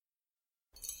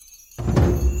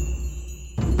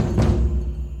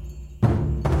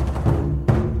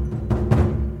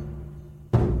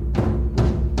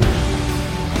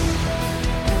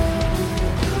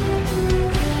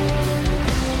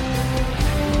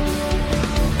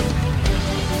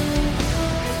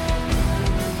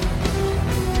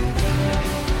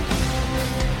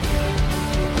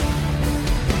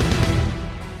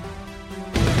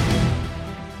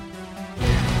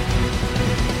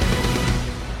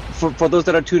for those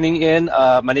that are tuning in,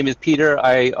 my name is Peter.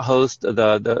 I host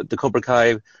the Cobra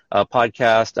Kai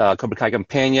podcast, Cobra Kai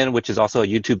Companion, which is also a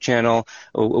YouTube channel.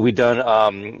 We've done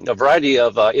a variety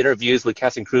of interviews with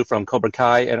cast and crew from Cobra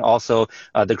Kai and also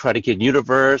the Karate Kid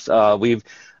universe. We've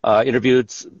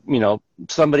interviewed,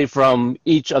 somebody from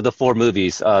each of the four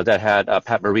movies that had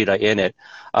Pat Morita in it.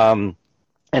 And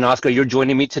Oscar, you're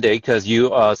joining me today because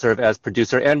you serve as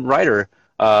producer and writer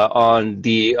on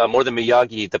the More Than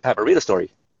Miyagi, the Pat Morita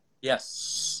story.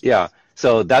 Yes. Yeah.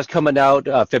 So that's coming out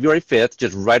February 5th,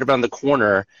 just right around the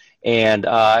corner. And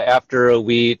after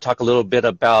we talk a little bit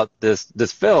about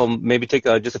this film, maybe take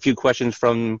just a few questions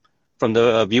from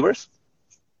the viewers.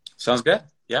 Sounds good.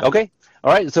 Yeah. Okay.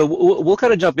 All right. So we'll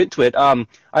kind of jump into it. I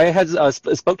had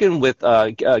spoken with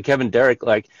Kevin Derrick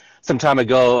some time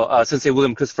ago. Sensei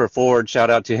William Christopher Ford, shout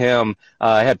out to him,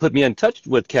 had put me in touch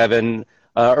with Kevin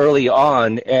early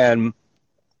on, and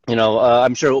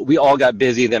I'm sure we all got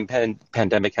busy. Then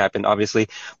pandemic happened, obviously.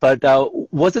 But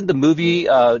wasn't the movie?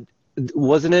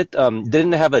 Wasn't it?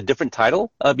 Didn't it have a different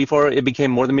title before it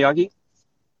became More Than Miyagi?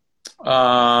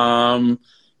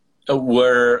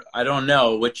 Where I don't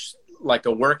know which, like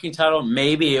a working title.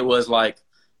 Maybe it was like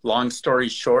Long Story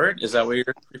Short. Is that what you're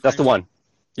referring That's the to? one.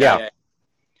 Yeah.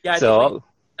 I So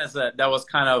think that was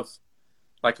kind of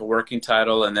like a working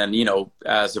title, and then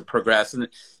as it progressed, and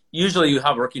usually you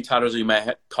have working titles, you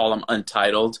might call them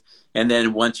untitled, and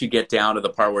then once you get down to the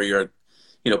part where you're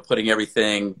putting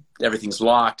everything's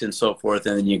locked and so forth,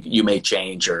 and then you may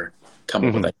change or come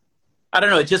up with it. I don't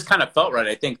know, it just kind of felt right.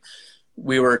 I think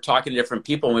we were talking to different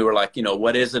people, and we were like,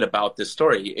 what is it about this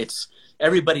story? It's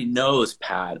everybody knows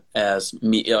Pat as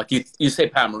me. Like you say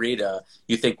Pat Morita,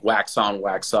 you think wax on,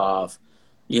 wax off,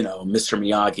 Mr.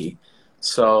 Miyagi.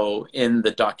 So in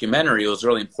the documentary, it was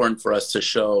really important for us to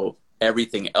show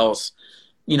everything else.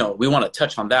 We want to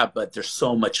touch on that, but there's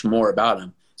so much more about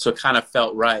him. So it kind of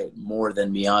felt right, More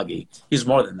Than Miyagi. He's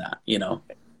more than that,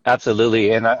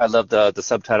 Absolutely. And I love the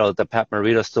subtitle, The Pat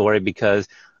Morita Story, because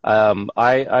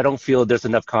I don't feel there's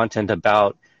enough content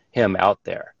about him out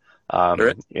there.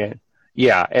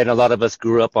 Yeah, and a lot of us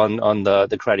grew up on the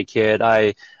Karate Kid.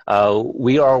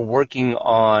 We are working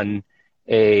on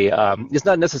it's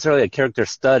not necessarily a character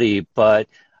study, but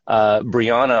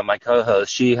Brianna, my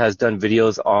co-host, she has done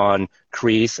videos on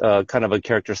Kreese, kind of a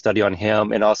character study on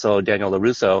him, and also Daniel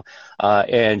LaRusso.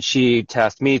 And she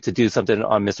tasked me to do something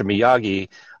on Mr. Miyagi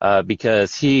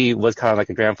because he was kind of like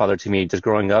a grandfather to me, just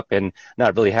growing up and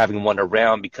not really having one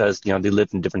around because they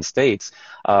lived in different states.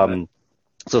 Right.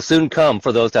 So soon come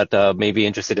for those that may be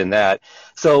interested in that.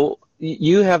 So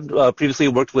you have previously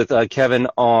worked with Kevin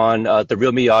on The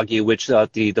Real Miyagi, which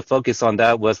the focus on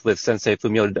that was with Sensei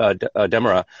Fumio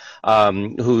Demura,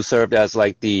 who served as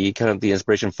like the kind of the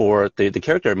inspiration for the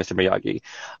character of Mr. Miyagi.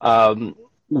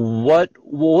 What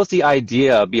was the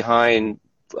idea behind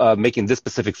making this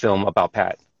specific film about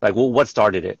Pat? Like, what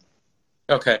started it?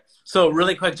 Okay. So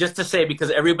really quick, just to say,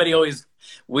 because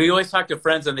we always talk to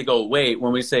friends and they go, wait,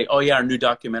 when we say, oh yeah, our new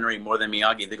documentary, More Than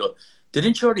Miyagi, they go,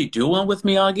 didn't you already do one with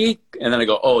Miyagi? And then I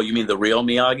go, oh, you mean The Real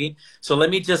Miyagi? So let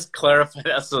me just clarify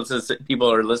that since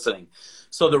people are listening.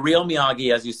 So The Real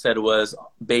Miyagi, as you said, was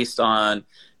based on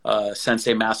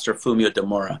Sensei Master Fumio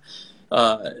Demura.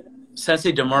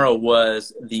 Sensei Demura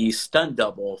was the stunt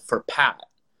double for Pat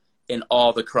in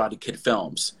all the Karate Kid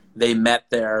films. They met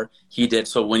there. He did.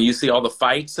 So when you see all the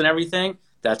fights and everything,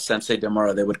 that's Sensei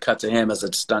Demura. They would cut to him as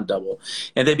a stunt double.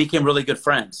 And they became really good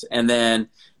friends. And then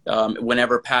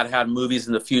whenever Pat had movies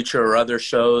in the future or other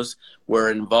shows where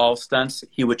it involved stunts,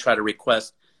 he would try to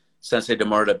request Sensei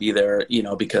Demura to be there,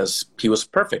 because he was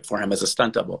perfect for him as a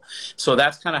stunt double. So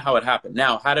that's kind of how it happened.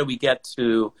 Now, how did we get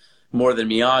to More Than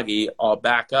Miyagi? I'll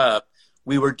back up.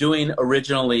 We were doing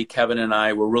originally, Kevin and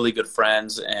I were really good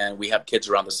friends, and we have kids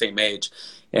around the same age.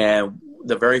 And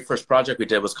the very first project we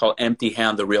did was called Empty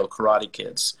Hand, The Real Karate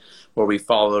Kids, where we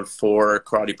followed 4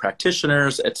 karate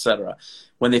practitioners, etc.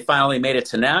 When they finally made it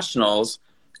to nationals,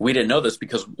 we didn't know this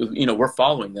because, we're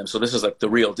following them. So this is like the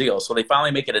real deal. So they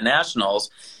finally make it to nationals,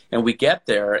 and we get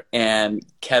there, and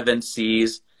Kevin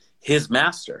sees his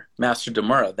master, Master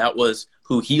Demura. That was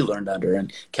who he learned under,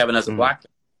 and Kevin has a black belt.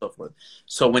 So forth.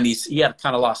 So when he had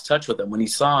kind of lost touch with him. When he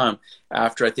saw him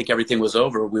after I think everything was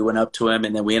over, we went up to him,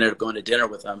 and then we ended up going to dinner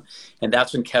with him. And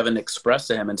that's when Kevin expressed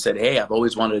to him and said, hey, I've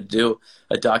always wanted to do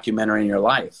a documentary in your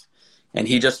life. And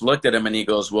he just looked at him and he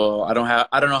goes, well, I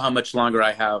don't know how much longer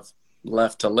I have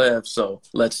left to live, so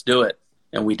let's do it.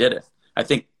 And we did it. I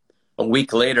think a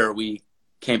week later we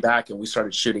came back and we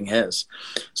started shooting his.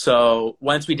 So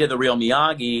once we did The Real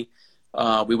Miyagi,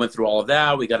 we went through all of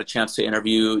that. We got a chance to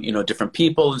interview, different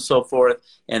people and so forth.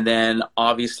 And then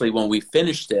obviously when we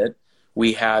finished it,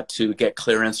 we had to get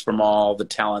clearance from all the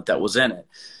talent that was in it.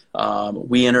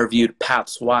 We interviewed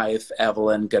Pat's wife,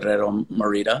 Evelyn Guerrero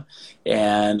Morita,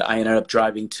 and I ended up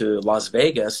driving to Las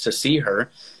Vegas to see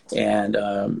her. And,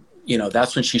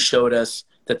 that's when she showed us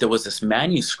that there was this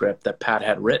manuscript that Pat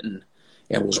had written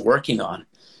and was working on.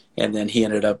 And then he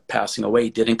ended up passing away. He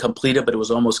didn't complete it, but it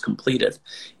was almost completed.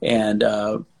 And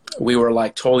we were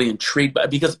like totally intrigued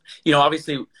because,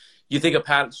 obviously you think of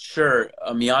Pat, sure,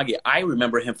 Miyagi. I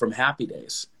remember him from Happy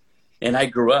Days. And I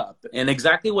grew up. And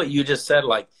exactly what you just said,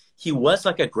 like, he was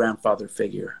like a grandfather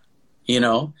figure.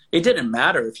 It didn't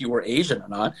matter if you were Asian or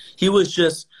not. He was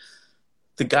just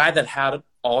the guy that had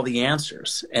all the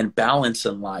answers and balance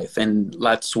in life. And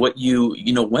that's what you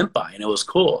went by. And it was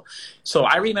cool. So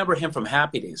I remember him from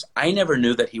Happy Days. I never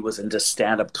knew that he was into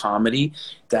stand-up comedy,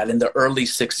 that in the early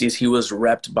 60s, he was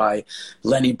repped by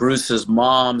Lenny Bruce's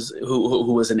moms,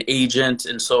 who was an agent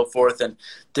and so forth. And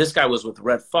this guy was with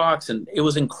Red Fox, and it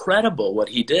was incredible what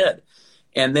he did.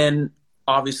 And then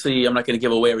obviously, I'm not going to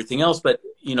give away everything else, but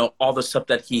all the stuff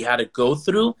that he had to go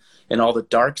through and all the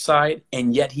dark side,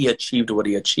 and yet he achieved what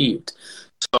he achieved.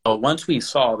 So once we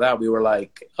saw that, we were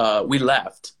like, we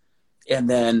left. And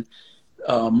then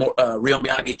Real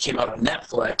Miyagi came out on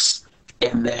Netflix.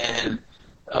 And then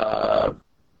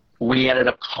we ended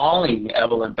up calling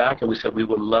Evelyn back, and we said we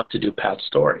would love to do Pat's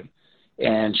story.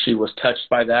 And she was touched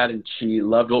by that, and she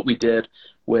loved what we did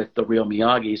with the Real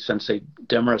Miyagi Sensei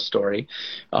Demura story.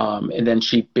 And then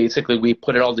we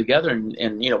put it all together,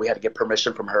 and we had to get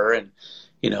permission from her and,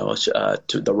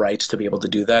 to the rights to be able to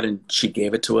do that. And she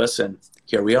gave it to us, and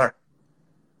here we are.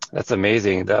 That's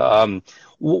amazing.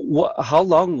 How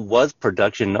long was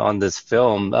production on this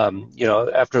film?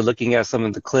 After looking at some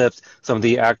of the clips, some of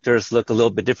the actors look a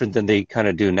little bit different than they kind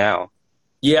of do now.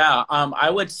 Yeah, I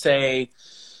would say,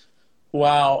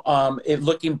 wow.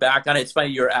 Looking back on it, it's funny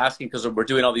you're asking because we're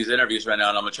doing all these interviews right now,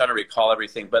 and I'm trying to recall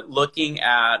everything. But looking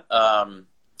at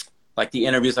like the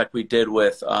interviews like we did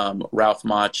with Ralph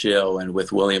Macchio and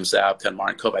with William Zabka and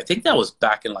Martin Kove, I think that was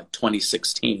back in like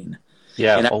 2016.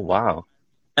 Yeah. And wow.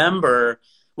 I remember,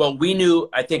 well, we knew,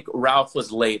 I think Ralph was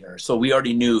later. So we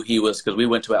already knew he was, because we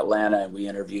went to Atlanta and we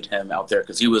interviewed him out there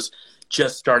because he was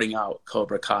just starting out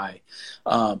Cobra Kai.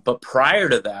 But prior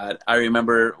to that, I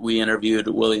remember we interviewed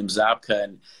William Zabka,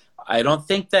 and I don't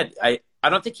think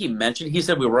he mentioned, he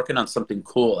said we were working on something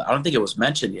cool. I don't think it was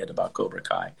mentioned yet about Cobra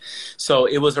Kai. So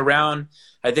it was around,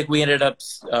 I think we ended up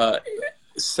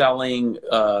selling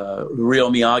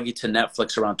Real Miyagi to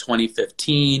Netflix around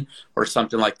 2015 or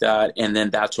something like that. And then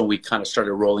that's when we kind of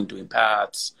started rolling doing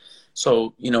Pats.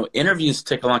 So, interviews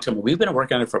take a long time. We've been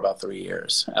working on it for about 3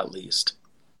 years at least.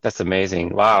 That's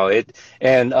amazing. Wow.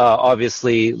 And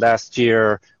obviously last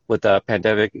year with the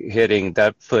pandemic hitting,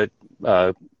 that put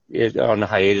it on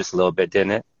hiatus a little bit,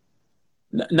 didn't it?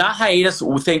 Not hiatus.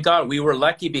 Thank God. We were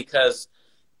lucky because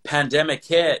pandemic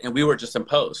hit and we were just in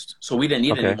post. So we didn't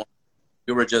need any more.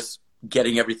 We were just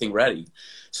getting everything ready.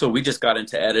 So we just got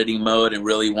into editing mode and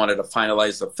really wanted to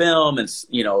finalize the film and,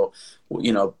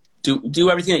 do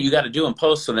everything that you got to do in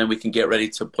post so then we can get ready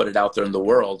to put it out there in the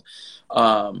world.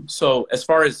 So as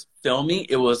far as filming,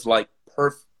 it was like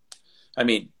perfect. I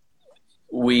mean,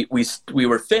 we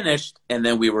were finished and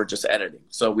then we were just editing.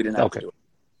 So we didn't have to do it.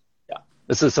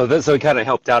 Yeah. So it kind of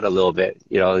helped out a little bit,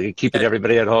 keeping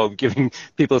everybody at home, giving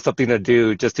people something to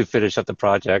do just to finish up the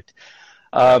project.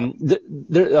 The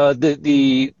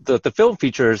film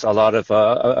features a lot of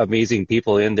amazing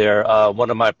people in there.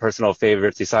 One of my personal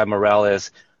favorites, Isai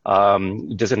Morales,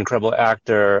 just an incredible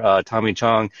actor, Tommy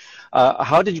Chong.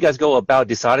 How did you guys go about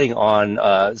deciding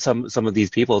on some of these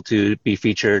people to be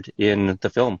featured in the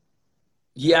film?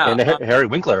 Yeah, and Harry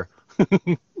Winkler.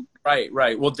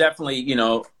 Right. Well, definitely,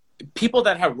 people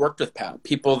that had worked with Pat,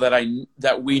 people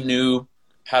that we knew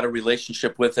had a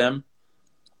relationship with him,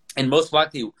 and most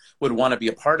likely would want to be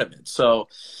a part of it. So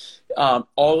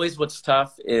always what's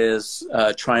tough is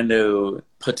trying to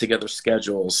put together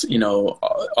schedules,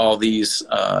 all these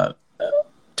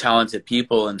talented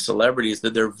people and celebrities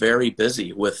that they're very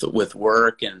busy with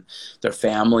work and their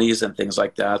families and things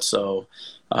like that. So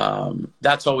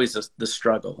that's always the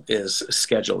struggle is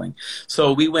scheduling.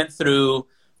 So we went through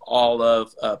all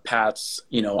of Pat's,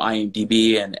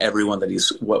 IMDb and everyone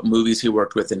what movies he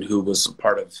worked with and who was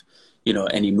part of,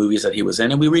 any movies that he was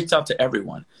in. And we reached out to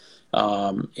everyone.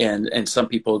 And some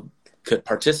people could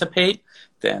participate,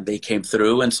 then they came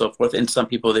through and so forth. And some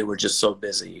people, they were just so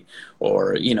busy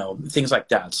or, things like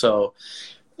that. So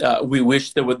we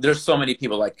wish there's so many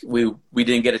people, like we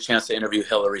didn't get a chance to interview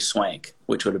Hilary Swank,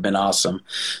 which would have been awesome.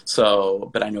 So,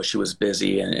 but I know she was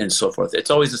busy and so forth. It's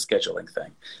always a scheduling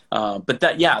thing. But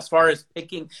as far as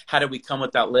picking, how did we come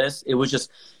with that list? It was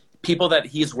just people that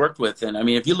he's worked with, and I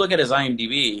mean, if you look at his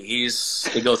IMDb,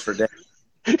 it goes for days.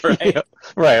 Right? Yeah,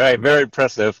 right. Very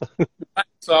impressive.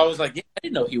 So I was like, yeah, I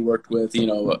didn't know he worked with, I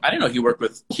didn't know he worked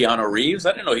with Keanu Reeves.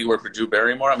 I didn't know he worked with Drew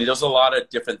Barrymore. I mean, there's a lot of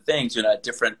different things, at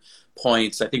different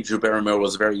points. I think Drew Barrymore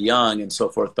was very young and so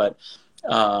forth. But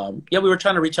yeah, we were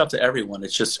trying to reach out to everyone.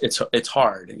 It's just, it's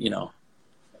hard,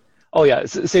 Oh yeah,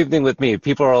 same thing with me.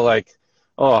 People are like,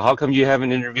 "Oh, how come you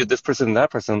haven't interviewed this person and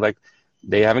that person?" Like,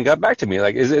 they haven't got back to me.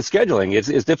 Like, it's scheduling.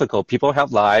 It's difficult. People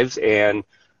have lives, and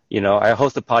I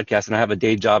host a podcast and I have a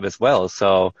day job as well.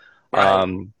 So,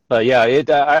 Right. but yeah,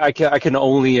 I can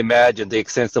only imagine the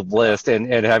extensive list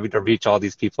and having to reach all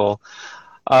these people.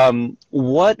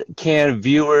 What can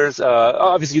viewers?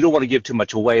 Obviously, you don't want to give too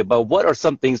much away, but what are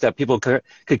some things that people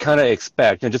could kind of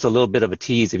expect, and just a little bit of a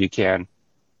tease if you can?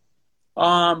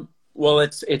 Well,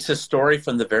 it's a story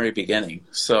from the very beginning.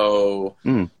 So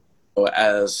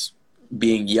as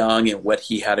being young and what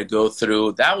he had to go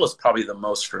through, that was probably the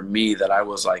most for me that I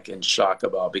was like in shock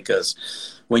about,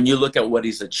 because when you look at what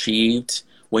he's achieved,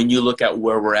 when you look at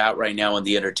where we're at right now in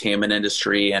the entertainment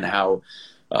industry and how,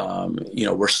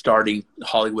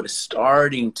 Hollywood is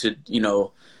starting to,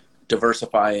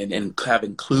 diversify and have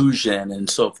inclusion and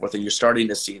so forth. And you're starting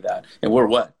to see that. And we're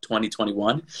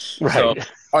 2021? Right. So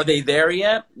are they there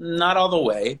yet? Not all the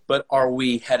way, but are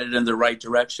we headed in the right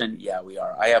direction? Yeah, we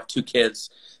are. I have 2 kids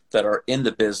that are in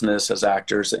the business as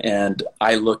actors, and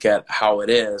I look at how it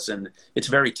is, and it's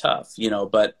very tough,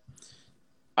 but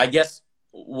I guess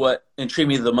what intrigued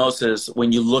me the most is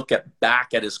when you look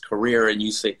back at his career and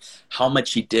you say how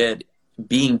much he did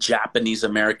being Japanese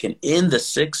American in the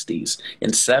 60s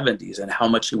and 70s and how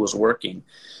much he was working.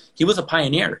 He was a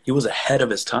pioneer. He was ahead of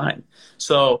his time.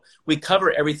 So we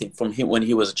cover everything from when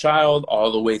he was a child all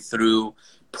the way through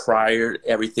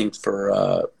everything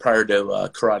prior to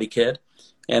Karate Kid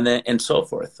and so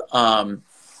forth.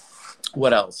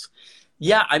 What else?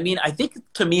 Yeah, I mean, I think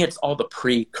to me it's all the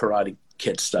pre-Karate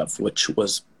Kid stuff, which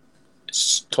was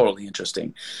totally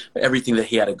interesting. Everything that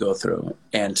he had to go through,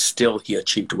 and still he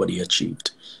achieved what he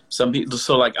achieved. Some people,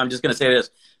 I'm just going to say this.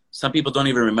 Some people don't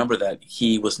even remember that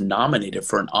he was nominated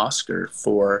for an Oscar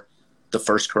for the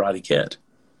first Karate Kid.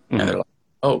 Mm-hmm. And they're like,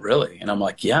 oh, really? And I'm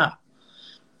like, yeah.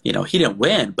 He didn't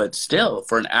win, but still,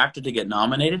 for an actor to get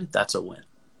nominated, that's a win.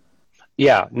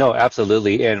 Yeah, no,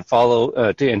 absolutely. And to follow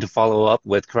up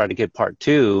with Karate Kid Part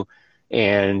 2,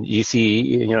 and you see,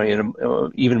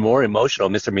 even more emotional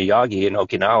Mr. Miyagi in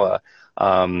Okinawa.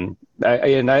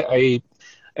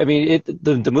 I mean,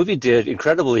 the movie did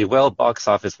incredibly well box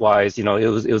office wise. It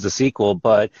was a sequel,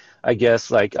 but I guess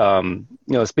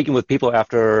speaking with people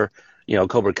after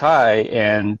Cobra Kai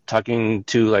and talking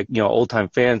to old time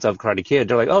fans of Karate Kid,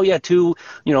 they're like, oh yeah, 2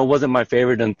 wasn't my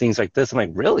favorite and things like this. I'm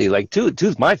like, really? Like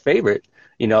two's my favorite.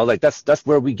 That's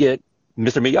where we get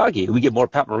Mr. Miyagi. We get more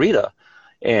Pat Morita.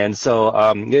 And so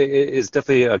it's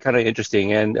definitely kind of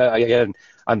interesting. And again,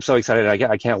 I'm so excited.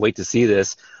 I can't wait to see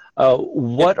this.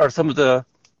 What are some of the...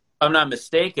 If I'm not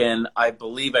mistaken, I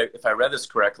believe, if I read this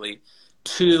correctly,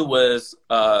 2 was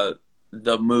the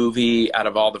movie out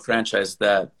of all the franchise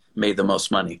that made the most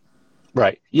money.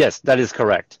 Right. Yes, that is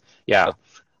correct. Yeah.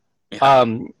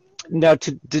 Now,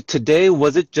 today,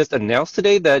 was it just announced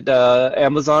today that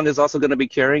Amazon is also going to be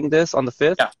carrying this on the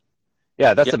 5th? Yeah.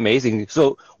 Yeah, that's amazing.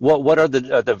 So what are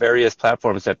the various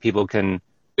platforms that people can...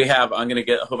 We have,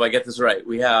 hope I get this right.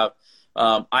 We have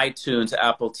iTunes,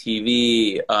 Apple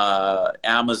TV,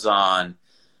 Amazon.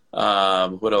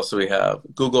 What else do we have?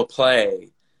 Google Play.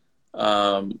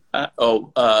 Vimeo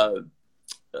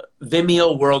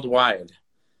worldwide.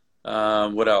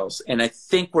 What else? And I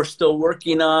think we're still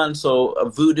working on,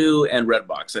 Vudu and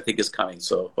Redbox, I think, is coming.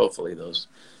 So hopefully those.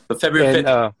 But February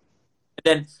 5th. And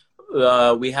then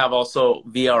we have also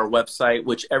via our website,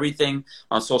 which everything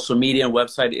on social media and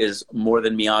website is More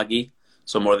Than Miyagi.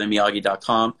 So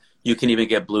morethanmiyagi.com. You can even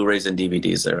get Blu-rays and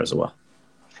DVDs there as well.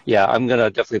 Yeah, I'm going to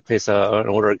definitely place an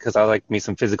order because I like me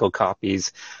some physical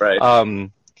copies. Right.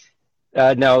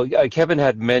 Now, Kevin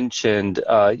had mentioned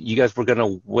you guys were going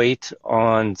to wait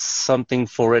on something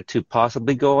for it to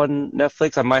possibly go on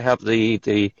Netflix. I might have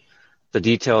the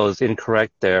details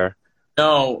incorrect there.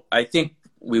 No, I think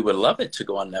we would love it to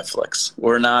go on Netflix.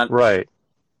 We're not right.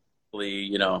 They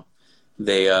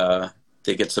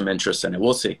get some interest in it.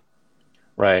 We'll see.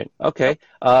 Right. Okay.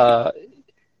 Why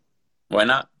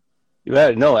not?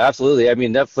 Yeah, no, absolutely. I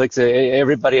mean, Netflix,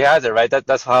 everybody has it, right?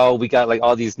 That's how we got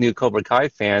all these new Cobra Kai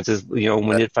fans is,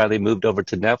 when it finally moved over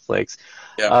to Netflix.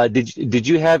 Yeah. Did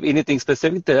you have anything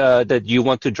specific that you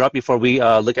want to drop before we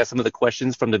look at some of the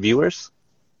questions from the viewers?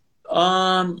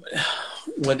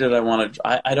 what did I want to?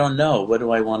 I don't know. What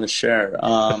do I want to share?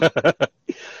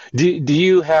 Do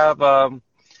you have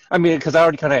I mean, because I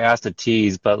already kind of asked a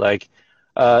tease, but like,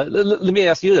 let me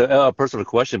ask you a personal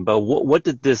question. But what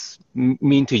did this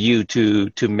mean to you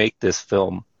to make this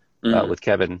film with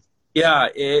Kevin? Yeah,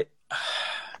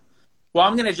 well,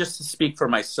 I'm going to just speak for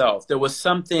myself. There was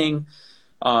something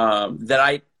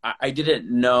that I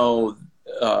didn't know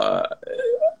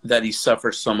that he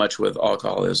suffered so much with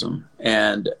alcoholism,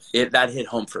 and that hit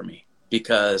home for me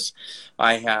because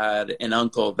I had an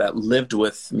uncle that lived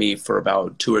with me for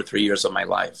about 2 or 3 years of my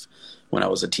life when I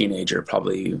was a teenager,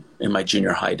 probably in my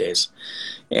junior high days,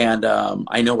 and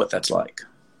I know what that's like,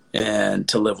 and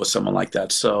to live with someone like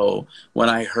that. So when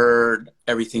I heard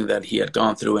everything that he had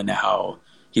gone through and how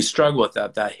he struggled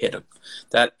with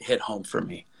that hit home for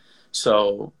me.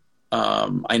 So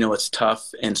I know it's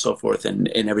tough and so forth, and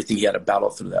everything he had to battle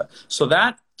through that. So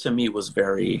that to me was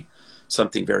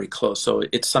something very close. So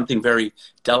it's something very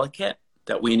delicate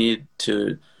that we need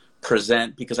to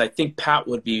present, because I think Pat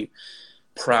would be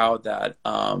proud that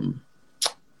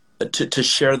to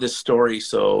share this story.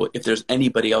 So if there's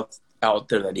anybody else out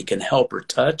there that he can help or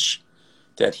touch,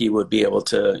 that he would be able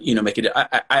to, make it.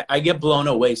 I get blown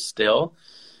away still.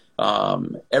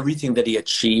 Everything that he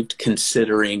achieved,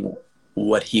 considering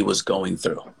what he was going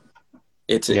through.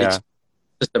 It's just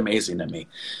amazing to me.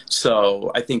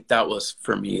 So I think that was,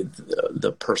 for me,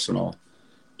 the personal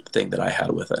thing that I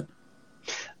had with it.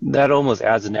 That almost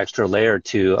adds an extra layer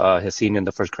to his scene in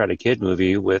the first Karate Kid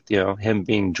movie with, him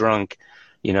being drunk,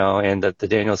 and the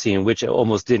Daniel scene, which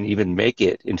almost didn't even make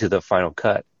it into the final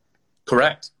cut.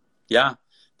 Correct. Yeah,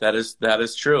 that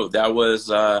is true. That was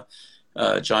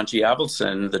John G.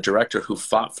 Avildsen, the director, who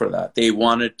fought for that. They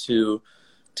wanted to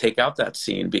take out that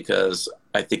scene because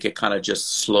I think it kind of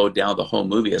just slowed down the whole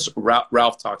movie, as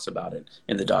Ralph talks about it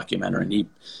in the documentary, and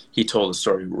he told the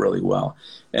story really well.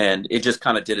 And it just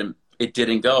kind of didn't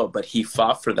go, but he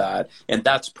fought for that, and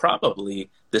that's probably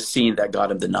the scene that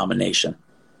got him the nomination.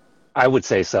 I would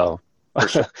say so.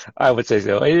 I would say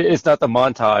so. It's not the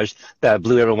montage that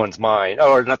blew everyone's mind,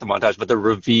 or not the montage, but the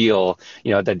reveal,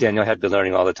 that Daniel had been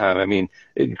learning all the time. I mean,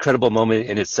 incredible moment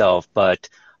in itself, but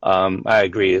I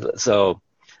agree. So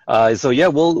yeah,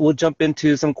 we'll jump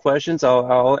into some questions.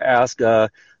 I'll ask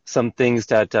some things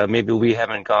that maybe we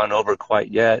haven't gone over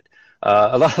quite yet.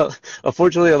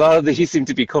 Unfortunately, a lot of these seem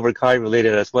to be Cobra Kai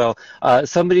related as well.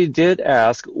 Somebody did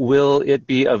ask, will it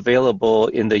be available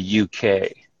in the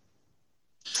UK?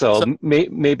 So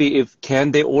maybe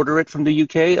can they order it from the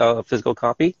UK, a physical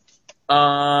copy?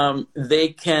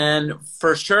 They can,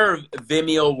 for sure,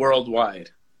 Vimeo worldwide.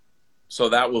 So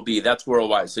that's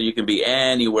worldwide. So you can be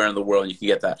anywhere in the world and you can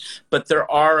get that. But there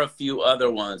are a few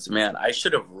other ones. Man, I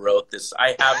should have wrote this.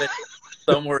 I have it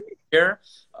somewhere here.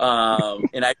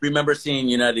 And I remember seeing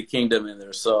United Kingdom in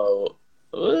there. So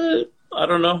I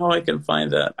don't know how I can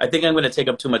find that. I think I'm going to take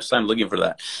up too much time looking for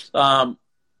that.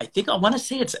 I think I want to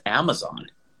say it's Amazon.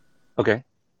 Okay.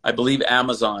 I believe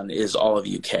Amazon is all of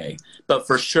UK. But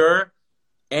for sure,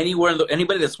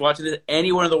 anybody that's watching this,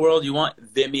 anywhere in the world, you want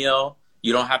Vimeo.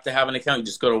 You don't have to have an account. You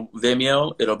just go to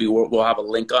Vimeo. We'll have a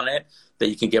link on it that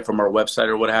you can get from our website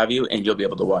or what have you, and you'll be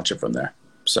able to watch it from there.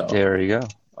 So there you go.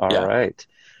 All right.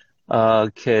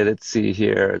 Okay, let's see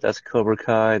here. That's Cobra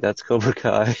Kai.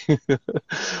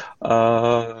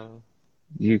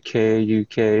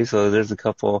 UK. So there's a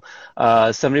couple.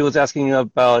 Somebody was asking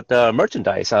about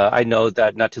merchandise. I know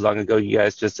that not too long ago you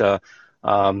guys just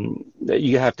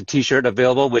you have the T-shirt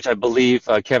available, which I believe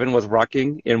Kevin was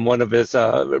rocking in one of his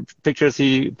pictures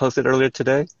he posted earlier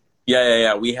today.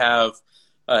 Yeah. We have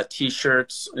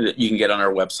T-shirts that you can get on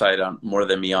our website on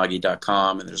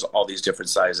morethanmiyagi.com, and there's all these different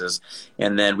sizes.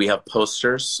 And then we have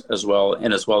posters as well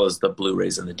as the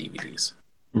Blu-rays and the DVDs.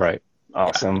 Right.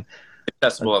 Awesome. Yeah.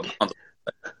 Accessible on the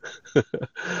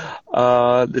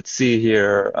let's see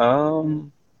here.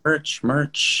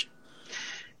 Merch.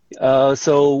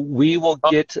 So we will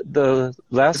get the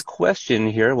last question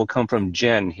here. Will come from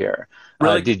Jen here.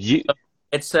 Really? Did you?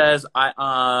 It says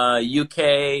UK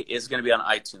is going to be on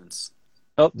iTunes.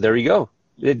 Oh, there you go.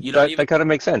 That kind of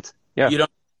makes sense. Yeah. You don't have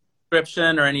a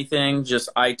subscription or anything, just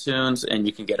iTunes, and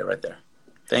you can get it right there.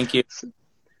 Thank you.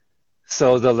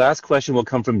 So the last question will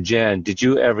come from Jen. Did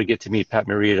you ever get to meet Pat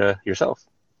Morita yourself?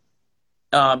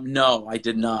 No, I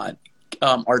did not.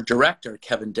 Our director,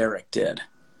 Kevin Derrick, did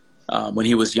when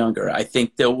he was younger. I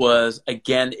think it was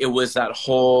that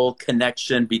whole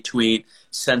connection between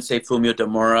Sensei Fumio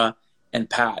Demura and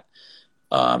Pat.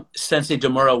 Sensei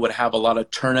Demura would have a lot of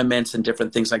tournaments and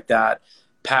different things like that.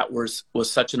 Pat was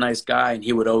such a nice guy, and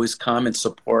he would always come and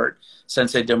support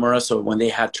Sensei Demura. So when they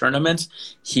had tournaments,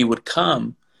 he would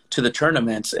come to the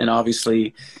tournaments, and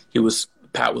obviously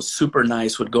Pat was super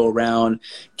nice, would go around,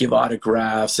 give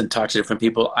autographs, and talk to different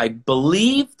people. I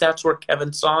believe that's where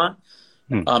Kevin saw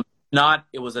him. Not,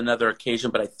 it was another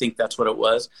occasion, but I think that's what it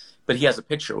was. But he has a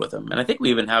picture with him, and I think we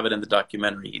even have it in the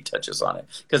documentary. He touches on it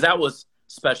because that was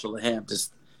special to him.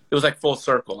 Just, it was like full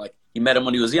circle. Like, he met him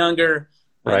when he was younger,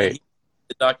 right?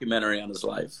 The documentary on his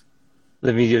life.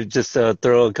 Let me just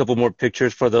throw a couple more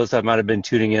pictures for those that might have been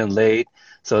tuning in late.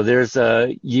 So there's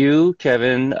you,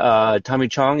 Kevin, Tommy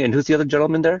Chong, and who's the other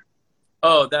gentleman there?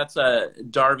 Oh, that's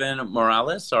Darvin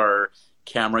Morales, our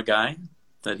camera guy,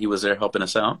 that he was there helping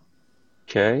us out.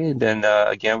 Okay, then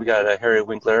again, we got Harry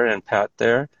Winkler and Pat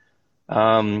there.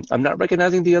 I'm not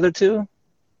recognizing the other two.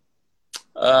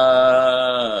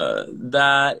 That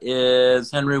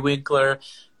is Henry Winkler.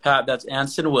 Pat, that's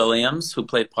Anson Williams, who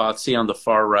played Potsy on the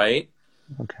far right.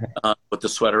 Okay. With the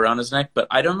sweater around his neck. But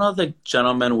I don't know the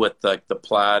gentleman with the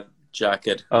plaid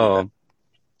jacket. Oh,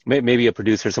 maybe a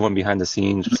producer, someone behind the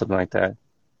scenes or something like that.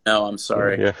 No, I'm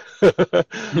sorry. Yeah.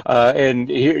 And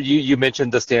here you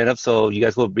mentioned the stand-up, so you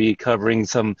guys will be covering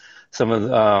some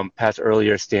of Pat's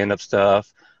earlier stand-up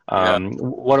stuff.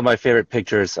 One of my favorite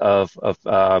pictures of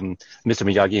Mr.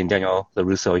 Miyagi and Daniel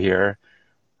LaRusso here.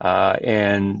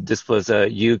 And this was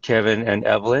you, Kevin, and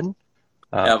Evelyn,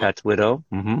 Pat's widow.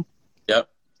 Mm-hmm. Yep.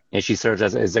 And she serves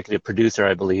as an executive producer,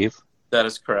 I believe. That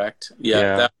is correct.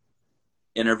 Yeah. That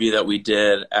interview that we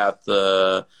did at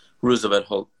the Roosevelt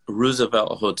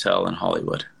Hotel in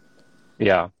Hollywood.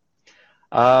 Yeah.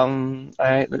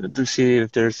 Let's see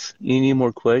if there's any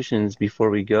more questions before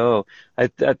we go. I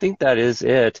think that is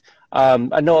it. I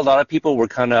know a lot of people were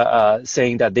kind of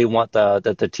saying that they want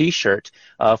the T-shirt.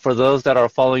 For those that are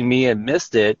following me and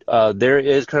missed it, there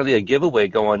is currently a giveaway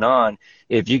going on.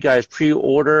 If you guys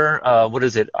pre-order, what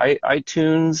is it,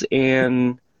 iTunes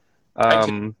and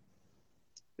iTunes.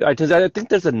 I think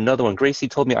there's another one. Gracie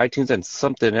told me iTunes and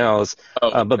something else.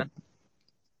 But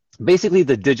basically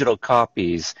the digital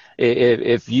copies,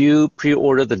 if you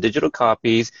pre-order the digital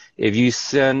copies, if you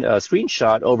send a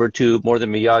screenshot over to More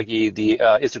Than Miyagi, the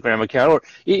Instagram account, or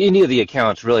any of the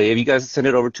accounts really, if you guys send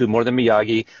it over to More Than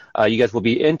Miyagi, you guys will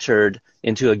be entered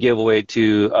into a giveaway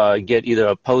to get either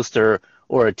a poster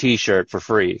or a T-shirt for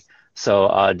free. So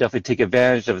definitely take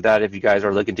advantage of that if you guys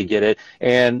are looking to get it.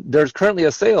 And there's currently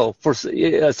a sale for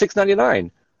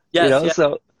 $6.99. Yes, yes.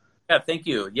 So yeah, thank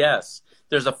you. Yes.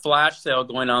 There's a flash sale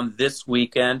going on this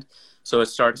weekend. So it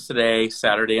starts today,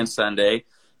 Saturday and Sunday.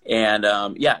 And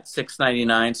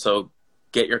 $6.99. So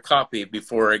get your copy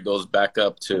before it goes back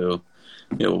up to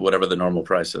whatever the normal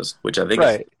price is, which I think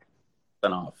is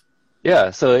off.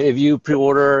 Yeah, so if you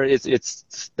pre-order,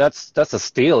 that's a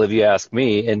steal if you ask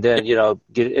me, and then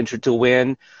get entered to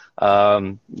win,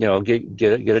 get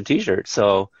a T-shirt.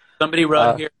 So somebody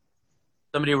wrote here.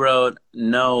 Somebody wrote,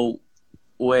 "No,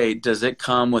 wait, does it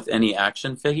come with any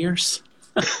action figures?"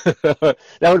 That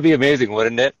would be amazing,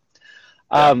 wouldn't it?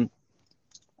 Yeah.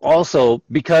 Also,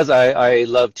 because I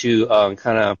love to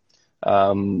kind of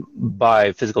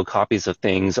buy physical copies of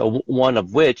things, one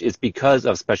of which is because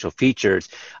of special features.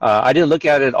 I didn't look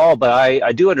at it all, but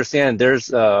I do understand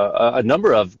there's a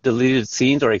number of deleted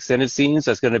scenes or extended scenes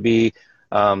that's going to be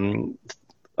right.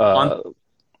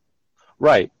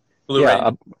 Blu-ray.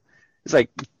 Yeah, it's like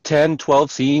 10,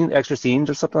 12 extra scenes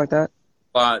or something like that.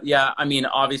 Yeah, I mean,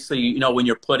 obviously, when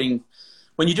you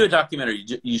do a documentary,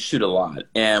 you shoot a lot,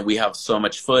 and we have so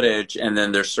much footage, and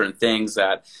then there's certain things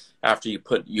that after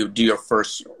you do your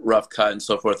first rough cut and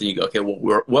so forth, and you go, okay,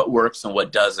 well, what works and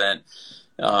what doesn't.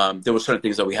 There were certain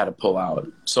things that we had to pull out.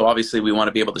 So obviously we want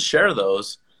to be able to share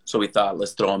those. So we thought,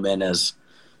 let's throw them in as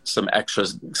some extra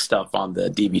stuff on the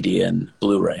DVD and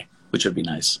Blu-ray, which would be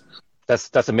nice.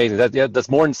 That's amazing. That's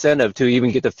more incentive to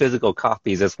even get the physical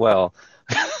copies as well.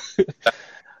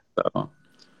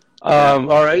 All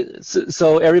right.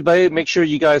 So everybody, make sure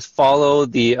you guys follow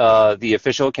the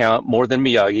official account, More Than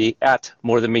Miyagi, at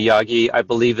More Than Miyagi. I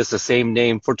believe it's the same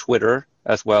name for Twitter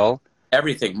as well.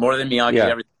 Everything, More Than Miyagi,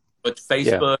 everything. But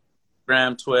Facebook,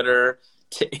 Instagram, Twitter,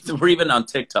 we're even on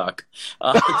TikTok.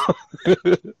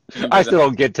 I still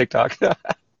don't get TikTok.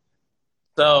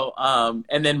 So,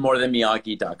 and then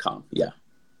morethanmiyagi.com. Yeah.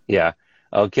 Yeah.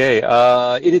 Okay.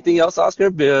 Anything else, Oscar?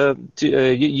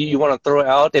 You want to throw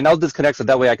out? And I'll disconnect so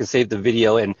that way I can save the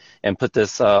video and put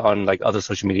this on like other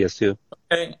social medias too.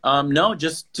 Okay. No,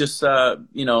 just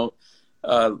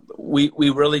we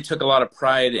really took a lot of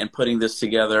pride in putting this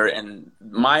together, and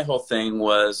my whole thing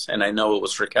was, and I know it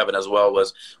was for Kevin as well,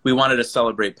 was we wanted to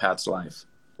celebrate Pat's life.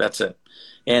 That's it.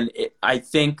 And I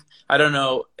think, I don't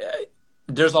know,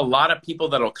 there's a lot of people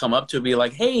that'll come up to me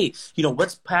like, hey,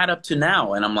 what's Pat up to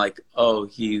now? And I'm like, oh,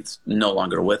 he's no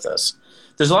longer with us.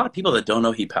 There's a lot of people that don't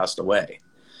know he passed away.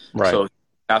 Right. So he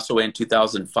passed away in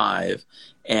 2005.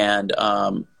 And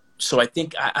so I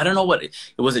think, I don't know what it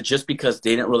was. It just because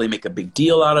they didn't really make a big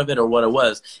deal out of it or what it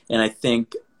was. And I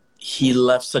think he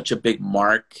left such a big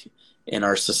mark in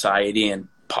our society and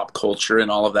pop culture and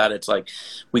all of that. It's like,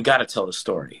 we got to tell the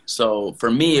story. So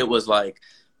for me, it was like,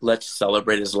 let's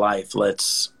celebrate his life.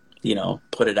 Let's,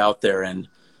 put it out there and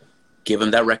give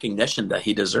him that recognition that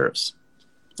he deserves.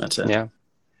 That's it. Yeah.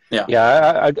 Yeah.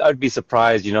 Yeah. I'd be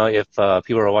surprised, if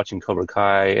people are watching Cobra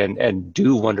Kai and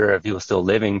do wonder if he was still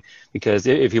living, because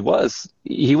if he was,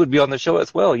 he would be on the show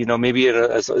as well, maybe in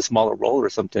a smaller role or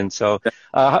something. So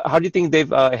how do you think they've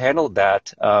handled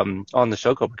that on the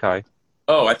show Cobra Kai?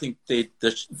 Oh, I think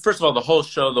first of all, the whole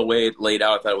show, the way it laid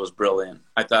out, I thought it was brilliant.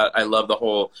 I love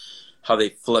how they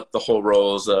flipped the whole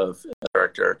roles of the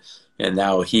character, and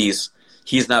now he's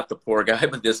not the poor guy,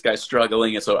 but this guy's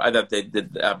struggling, and so I thought they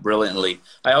did that brilliantly.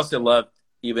 I also love,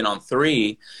 even on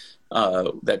 3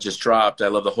 that just dropped, I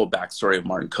love the whole backstory of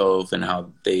Martin Kove and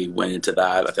how they went into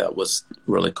that. I thought was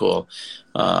really cool.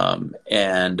 And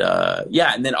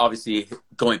then obviously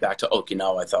going back to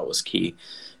Okinawa, I thought was key.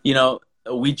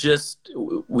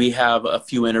 We have a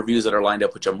few interviews that are lined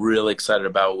up, which I'm really excited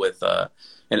about with,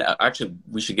 and actually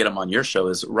we should get him on your show,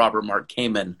 is Robert Mark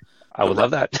Kamen. I would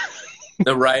love that.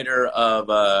 The writer of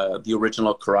the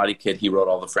original Karate Kid. He wrote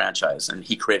all the franchise and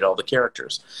he created all the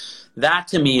characters. That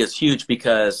to me is huge,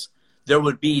 because there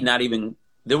wouldn't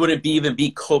even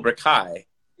be Cobra Kai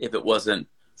if it wasn't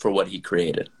for what he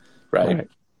created. Right.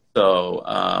 So,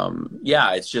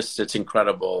 it's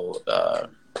incredible.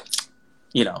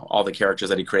 All the characters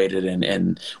that he created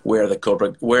and where the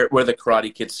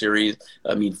Karate Kid series,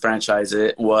 franchise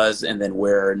it was, and then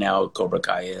where now Cobra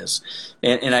Kai is.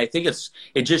 And I think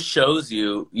it just shows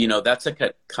you, that's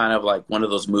kind of like one of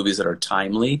those movies that are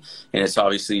timely, and it's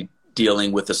obviously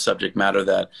dealing with a subject matter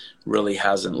that really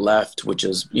hasn't left, which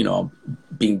is,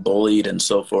 being bullied and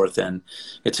so forth. And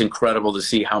it's incredible to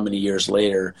see how many years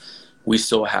later we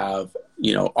still have,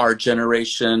 our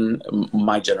generation,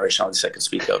 my generation, at least I can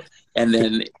speak of, and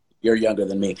then you're younger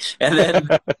than me. And then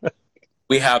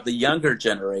we have the younger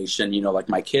generation, like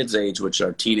my kids' age, which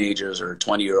are teenagers or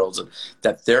 20-year-olds,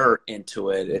 that they're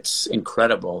into it. It's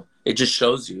incredible. It just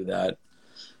shows you that,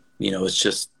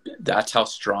 that's how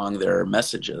strong their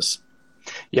message is.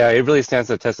 Yeah, it really stands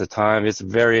the test of time. It's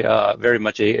very, very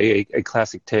much a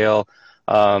classic tale.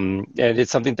 And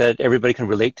it's something that everybody can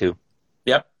relate to.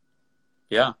 Yep.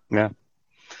 Yeah. Yeah.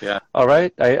 Yeah. All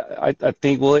right. I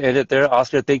think we'll end it there.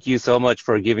 Oscar, thank you so much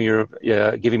for giving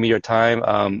me your time.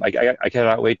 I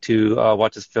cannot wait to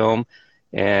watch this film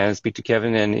and speak to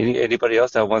Kevin and anybody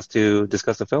else that wants to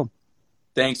discuss the film.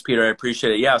 Thanks, Peter. I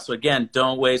appreciate it. Yeah. So again,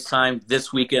 don't waste time.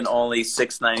 This weekend only,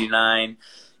 $6.99.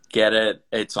 Get it.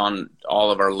 It's on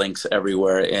all of our links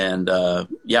everywhere. And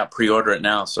pre-order it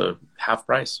now. So half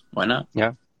price. Why not?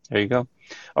 Yeah. There you go.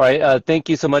 All right. Thank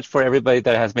you so much for everybody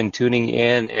that has been tuning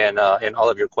in and all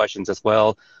of your questions as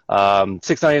well.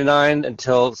 $6.99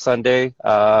 until Sunday.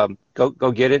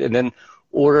 Go get it, and then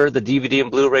order the DVD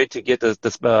and Blu-ray to get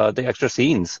the extra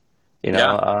scenes.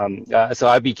 So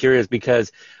I'd be curious,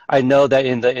 because I know that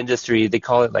in the industry they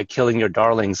call it like killing your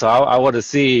darling. So I want to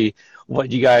see what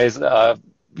you guys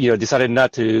decided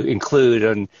not to include.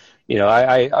 And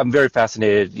I'm very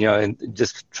fascinated, and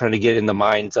just trying to get in the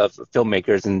minds of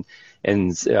filmmakers and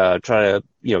try to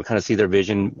kind of see their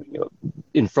vision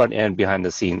in front and behind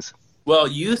the scenes. Well,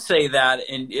 you say that,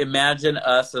 and imagine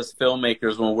us as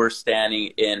filmmakers when we're standing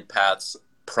in Pat's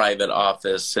private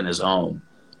office in his home,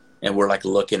 and we're like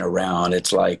looking around.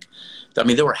 It's like,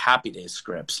 there were Happy Days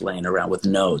scripts laying around with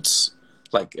notes.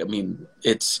 Like,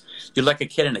 you're like a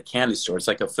kid in a candy store. It's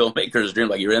like a filmmaker's dream.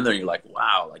 Like, you're in there and you're like,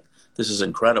 wow, like this is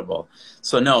incredible.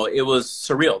 So no, it was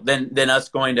surreal. Then us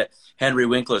going to Henry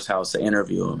Winkler's house to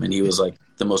interview him, and he was like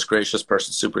the most gracious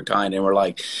person, super kind. And we're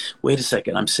like, wait a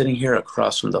second, I'm sitting here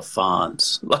across from the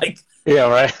Fonz. Like, yeah,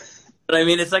 right. But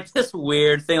it's like this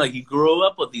weird thing. Like, you grew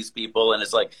up with these people, and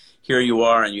it's like, here you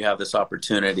are, and you have this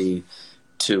opportunity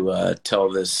to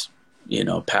tell this,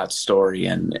 Pat's story,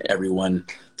 and everyone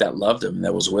that loved him,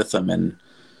 that was with him, and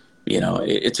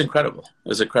it's incredible. It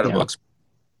was incredible. Yeah.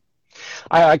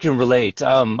 I can relate.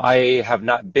 I have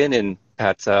not been in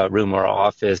Pat's room or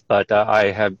office, but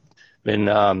I have been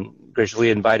graciously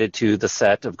invited to the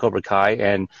set of Cobra Kai,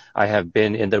 and I have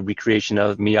been in the recreation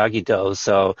of Miyagi-Do.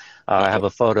 So I have a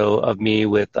photo of me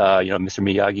with Mr.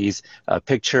 Miyagi's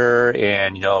picture,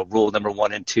 and rule number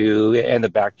 1 and 2, and the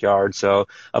backyard. So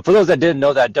for those that didn't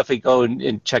know that, definitely go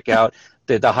and check out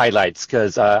the highlights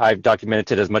because I've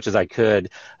documented as much as I could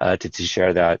to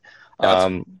share that.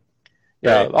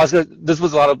 Yeah, Great. Oscar, this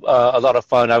was a lot of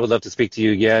fun. I would love to speak to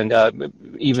you again,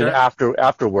 even Sure.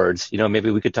 afterwards. Maybe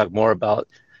we could talk more about,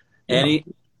 you know, Any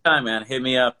time, man. Hit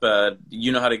me up.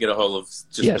 You know how to get a hold of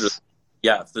just through, yes.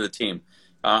 yeah, through the team.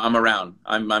 I'm around.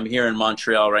 I'm here in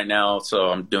Montreal right now, so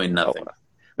I'm doing Oh, nothing.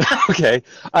 okay.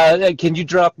 Can you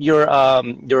drop your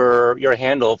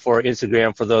handle for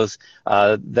Instagram for those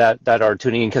that are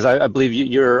tuning in? Because I believe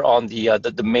you're on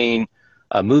the main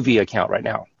movie account right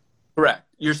now. Correct.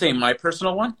 You're saying my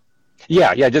personal one?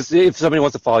 Yeah, yeah. Just if somebody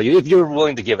wants to follow you, if you're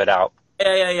willing to give it out.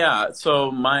 Yeah.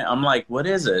 So I'm like, what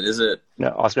is it? Is it?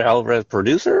 No, Oscar Alvarez,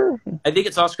 producer. I think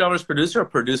it's Oscar Alvarez producer or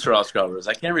producer Oscar Alvarez.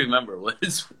 I can't remember what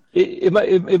is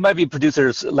It might be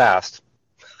producers last.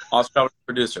 Oscar Alvarez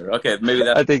producer. Okay, maybe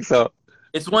that. I think so.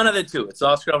 It's one of the two. It's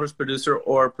Oscar Alvarez producer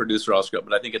or producer Oscar,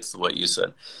 but I think it's what you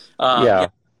said. Yeah, Yeah.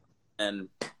 and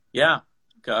yeah,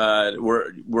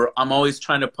 I'm always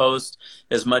trying to post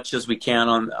as much as we can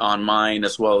on mine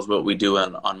as well as what we do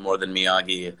on More Than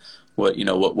Miyagi.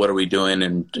 What are we doing,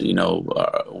 and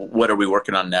what are we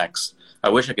working on next? I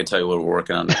wish I could tell you what we're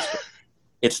working on next.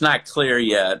 It's not clear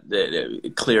yet,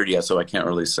 so I can't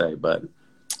really say. But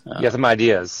You got some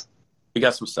ideas. we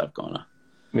got some stuff going on.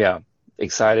 Yeah.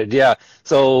 Excited. Yeah.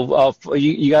 So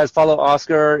you guys follow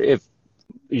Oscar if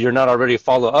you're not already,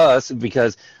 follow us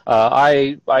because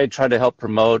I try to help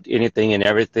promote anything and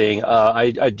everything.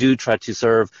 I do try to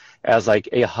serve as like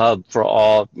a hub for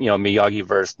all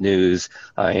Miyagi-verse news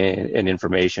and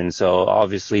information. So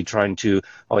obviously trying to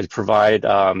always provide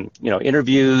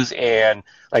interviews, and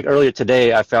like earlier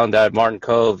today I found that Martin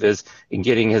Kove is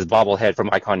getting his bobblehead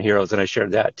from Icon Heroes, and I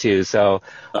shared that too. So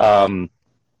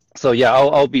yeah,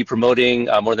 I'll be promoting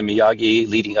More Than Miyagi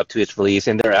leading up to its release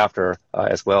and thereafter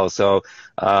as well. So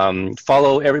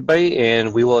follow everybody,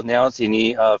 and we will announce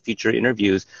any future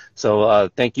interviews.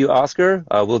 So thank you, Oscar.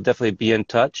 We'll definitely be in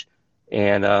touch,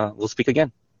 and we'll speak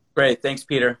again. Great. Thanks,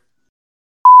 Peter.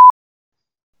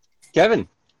 Kevin.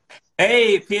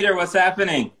 Hey, Peter, what's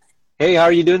happening? Hey, how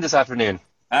are you doing this afternoon?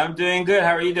 I'm doing good.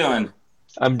 How are you doing?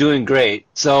 I'm doing great.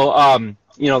 So,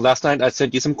 last night I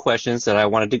sent you some questions that I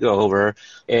wanted to go over,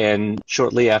 and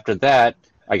shortly after that,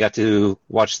 I got to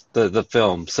watch the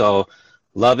film. So,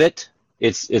 love it.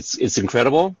 It's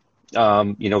incredible.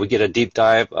 We get a deep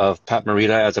dive of Pat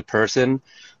Morita as a person.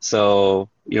 So,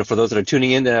 for those that are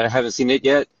tuning in that haven't seen it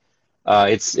yet,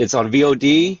 it's on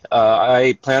VOD.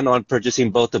 I plan on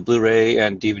purchasing both the Blu-ray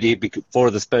and DVD for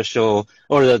the special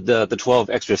or the 12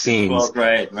 extra scenes. Well,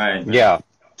 right. Yeah.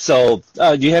 So,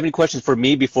 do you have any questions for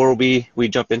me before we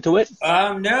jump into it?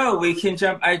 No, we can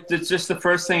jump. It's just the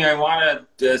first thing I want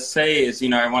to say is,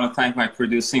 I want to thank my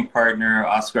producing partner,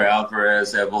 Oscar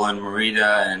Alvarez, Evelyn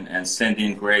Morita, and Cindy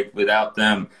and Greg. Without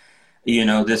them,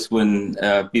 this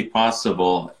wouldn't be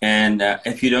possible. And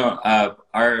if you don't,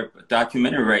 our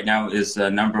documentary right now is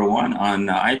 #1 on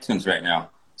iTunes right now.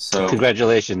 So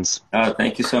congratulations. Oh,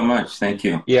 thank you so much. Thank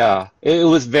you. Yeah, it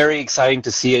was very exciting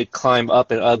to see it climb up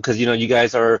and up because, you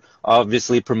guys are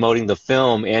obviously promoting the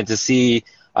film, and to see,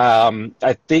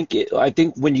 I think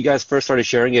when you guys first started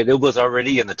sharing it, it was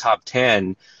already in the top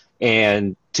 10,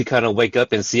 and to kind of wake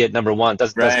up and see it #1,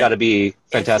 that's got to be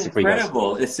fantastic for you guys.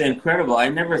 It's incredible. I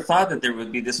never thought that there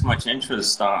would be this much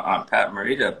interest on Pat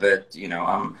Morita, but,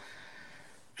 I'm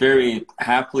very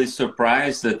happily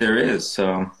surprised that there is,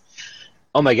 so...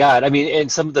 Oh my God. I mean, and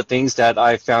some of the things that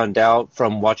I found out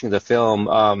from watching the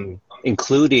film,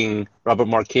 including Robert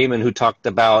Mark Kamen, who talked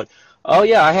about, oh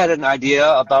yeah, I had an idea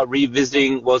about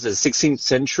revisiting, what was it, 16th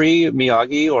century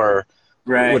Miyagi or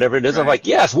whatever it is. I'm like,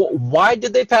 yes, why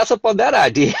did they pass up on that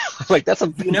idea? Like, that's a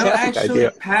fantastic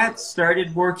idea. Pat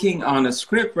started working on a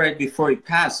script right before he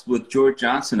passed with George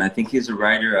Johnson. I think he's a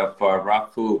writer of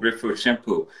Rifu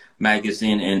Shimpu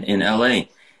magazine in LA.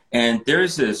 And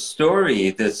there's a story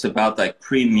that's about like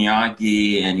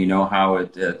pre-Miyagi and how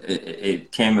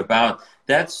it came about.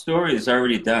 That story is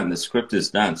already done. The script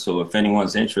is done. So if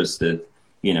anyone's interested,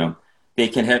 they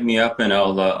can hit me up and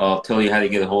I'll tell you how to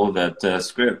get a hold of that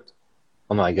script.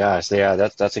 Oh my gosh, yeah,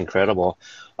 that's incredible.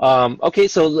 Okay,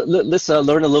 so let's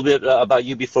learn a little bit about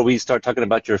you before we start talking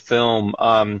about your film.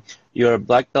 You're a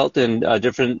black belt in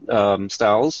different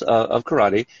styles of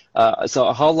karate.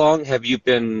 So how long have you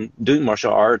been doing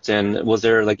martial arts, and was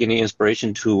there like any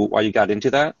inspiration to why you got into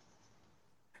that?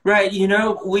 Right,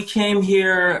 we came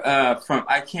here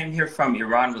I came here from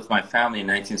Iran with my family in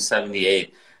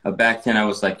 1978. Back then I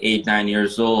was like 8, 9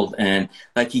 years old, and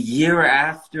like a year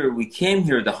after we came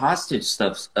here, the hostage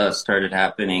stuff started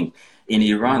happening in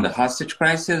Iran, the hostage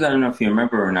crisis. I don't know if you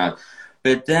remember or not,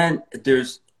 but then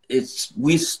there's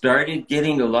we started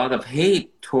getting a lot of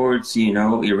hate towards, you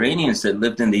know, Iranians that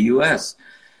lived in the U.S.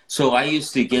 So I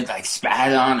used to get like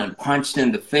spat on and punched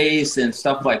in the face and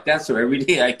stuff like that. So every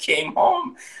day I came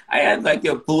home, I had like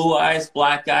a blue eyes,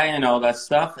 black eye, and all that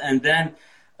stuff. And then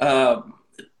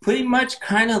pretty much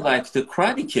kind of like the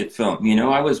Karate Kid film, you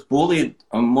know, I was bullied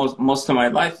most of my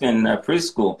life in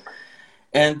preschool.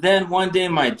 And then one day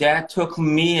my dad took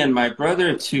me and my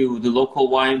brother to the local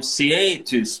YMCA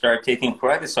to start taking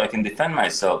karate so I can defend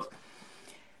myself.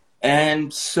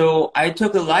 And so I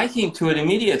took a liking to it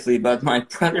immediately, but my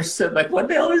brother said, like, what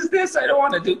the hell is this? I don't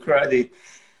want to do karate.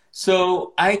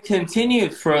 So I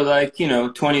continued for like, you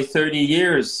know, 20, 30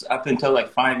 years up until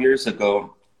like 5 years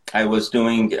ago. I was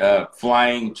doing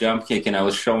flying jump kick and I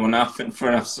was showing off in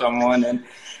front of someone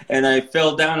and I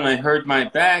fell down and I hurt my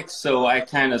back. So I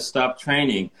kind of stopped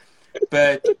training.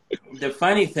 But the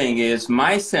funny thing is,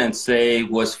 my sensei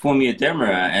was Fumiya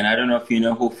Demura, and I don't know if you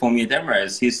know who Fumiya Demura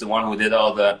is. He's the one who did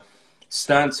all the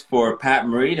stunts for Pat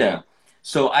Morita.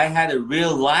 So I had a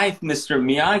real life Mr.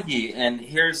 Miyagi, and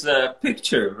here's a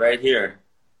picture right here.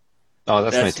 Oh,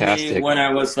 that's fantastic. Me when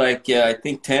I was like, I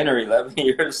think 10 or 11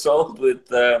 years old with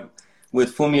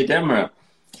Fumiya Demura.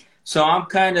 So I'm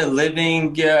kind of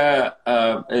living,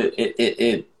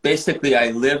 basically I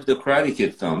lived the Karate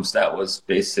Kid films. That was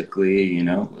basically, you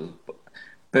know,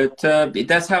 but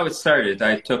that's how it started.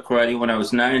 I took karate when I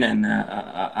was 9 and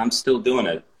I'm still doing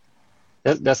it.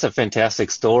 That's a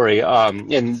fantastic story.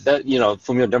 And that, you know,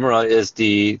 Fumiya Demura is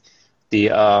the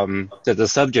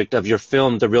subject of your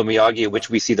film, The Real Miyagi, which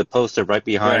we see the poster right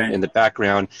behind in the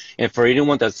background. And for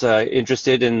anyone that's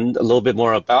interested in a little bit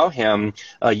more about him,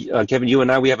 Kevin, you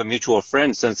and I, we have a mutual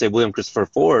friend, Sensei William Christopher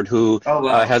Ford, who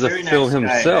has a film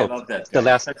himself. I love that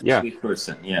guy. Such a sweet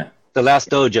person. Yeah. The Last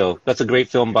Dojo. That's a great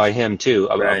film by him too.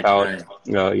 All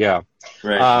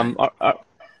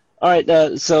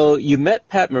right, so you met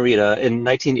Pat Morita in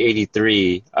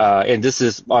 1983, and this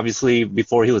is obviously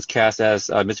before he was cast as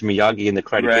Mr. Miyagi in the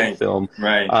Karate Kid film.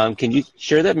 Right. Can you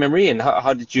share that memory, and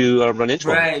how did you run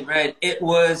into him? Right. It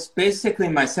was basically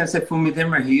my sensei Fumiya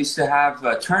Demura. He used to have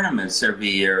tournaments every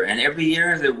year, and every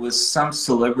year there was some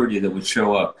celebrity that would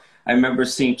show up. I remember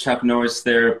seeing Chuck Norris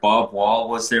there. Bob Wall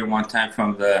was there one time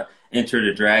from the Enter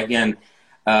the Dragon.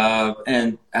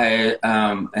 And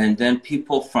then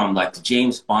people from like the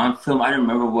James Bond film. I don't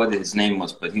remember what his name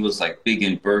was, but he was like big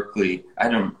in Berkeley. I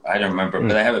don't remember,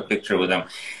 but I have a picture with him.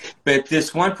 But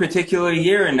this one particular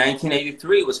year in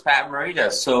 1983 was Pat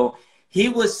Morita. So he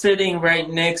was sitting right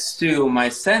next to my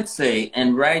sensei,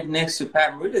 and right next to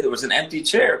Pat Morita there was an empty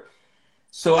chair.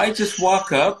 So I just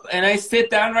walk up and I sit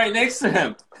down right next to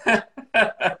him.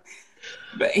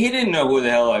 But he didn't know who the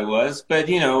hell I was. But,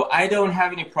 you know, I don't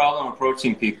have any problem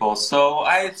approaching people. So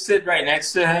I sit right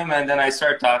next to him, and then I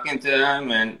start talking to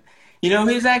him. And, you know,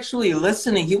 he's actually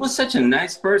listening. He was such a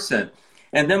nice person.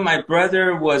 And then my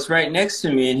brother was right next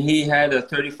to me, and he had a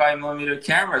 35-millimeter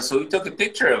camera. So he took a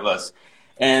picture of us.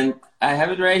 And I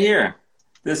have it right here.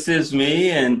 This is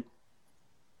me. And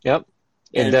yep.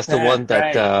 And that's Pat, the one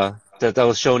that, that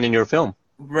was shown in your film.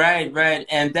 Right.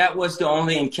 And that was the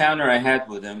only encounter I had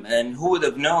with him. And who would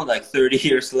have known, like 30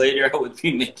 years later, I would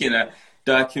be making a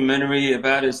documentary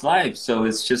about his life. So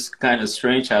it's just kind of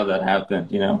strange how that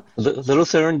happened, you know? Little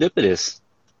serendipitous.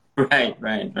 Right.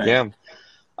 Yeah.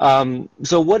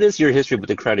 So what is your history with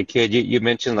the Karate Kid? You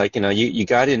mentioned, like, you know, you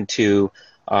got into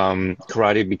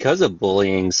karate because of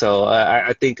bullying. So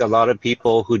I think a lot of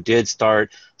people who did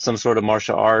start some sort of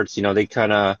martial arts, you know, they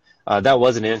kind of, that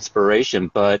was an inspiration,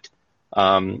 but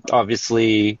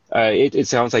obviously, it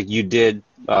sounds like you did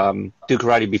do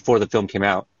karate before the film came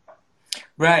out.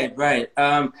 Right.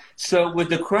 So with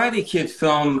the Karate Kid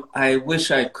film, I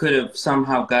wish I could have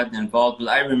somehow gotten involved. But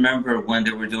I remember when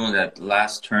they were doing that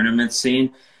last tournament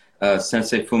scene,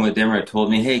 Sensei Fumiya Demura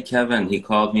told me, hey, Kevin, he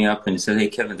called me up and he said, hey,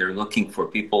 Kevin, they're looking for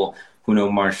people who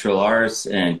know martial arts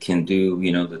and can do,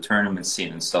 you know, the tournament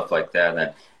scene and stuff like that,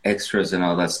 and extras and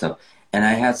all that stuff. And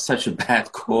I had such a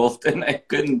bad cold and I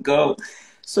couldn't go.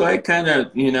 So I kind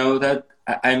of, you know, that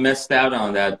I missed out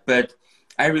on that. But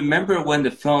I remember when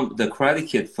the Karate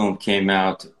Kid film came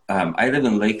out, I live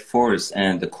in Lake Forest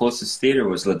and the closest theater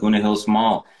was Laguna Hills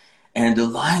Mall. And the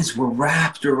lines were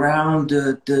wrapped around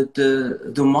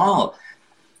the mall.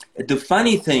 The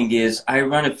funny thing is I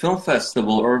run a film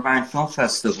festival, Irvine Film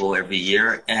Festival, every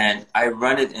year, and I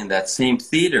run it in that same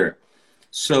theater.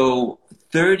 So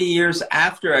 30 years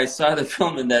after I saw the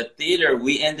film in that theater,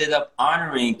 we ended up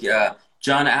honoring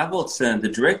John Avildsen, the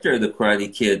director of The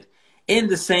Karate Kid, in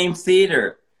the same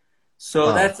theater.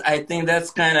 So I think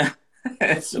that's kind of,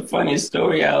 it's a funny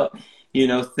story how, you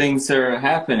know, things are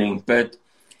happening. But,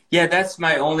 Yeah, that's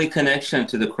my only connection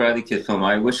to the Karate Kid film.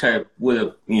 I wish I would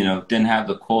have, didn't have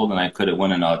the cold and I could have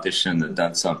won an audition and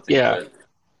done something. Yeah. But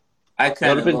I That would kind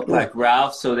have of been look cool. like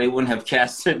Ralph, so they wouldn't have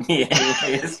casted me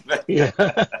anyways. But Yeah.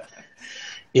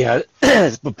 Yeah.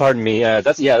 Pardon me.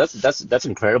 That's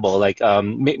incredible. Like,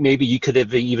 maybe you could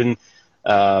have even,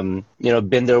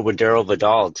 been there with Daryl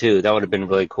Vidal too. That would have been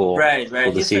really cool. right. Cool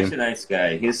to He's see such him. a nice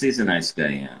guy. He's a nice guy,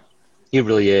 yeah. He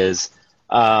really is.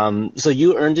 So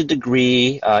you earned a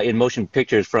degree in motion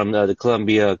pictures from the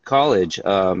Columbia College in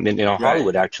Right,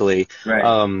 Hollywood, actually.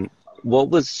 right. What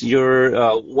was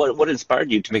your what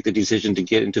inspired you to make the decision to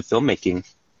get into filmmaking?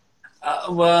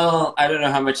 Well, I don't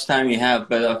know how much time you have,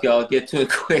 but okay, I'll get to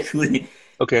it quickly.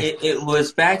 Okay. It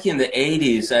was back in the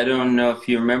 80s. I don't know if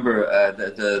you remember,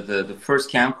 the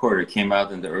first camcorder came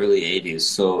out in the early 80s.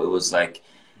 So it was like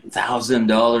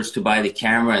 $1,000 to buy the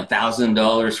camera and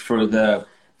 $1,000 for the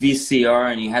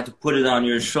VCR, and you had to put it on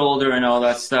your shoulder and all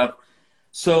that stuff.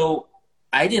 So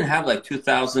I didn't have like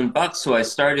 $2,000, so I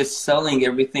started selling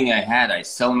everything I had. I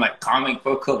sold my comic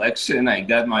book collection. I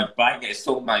got my bike. I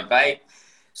sold my bike.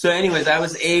 So anyways, I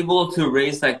was able to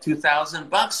raise like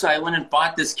 $2,000. So I went and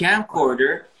bought this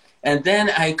camcorder, and then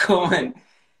I go and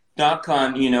knock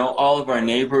on, all of our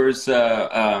neighbors'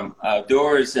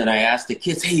 doors, and I asked the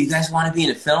kids, "Hey, you guys want to be in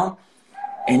a film?"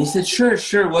 And he said,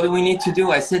 "Sure. What do we need to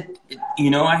do?" I said,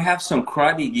 "I have some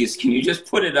Karate Geese. Can you just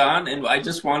put it on? And I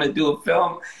just want to do a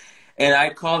film." And I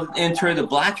called Enter the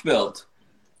Black Belt.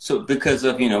 So because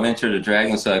of, Enter the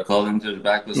Dragon, so I called Enter the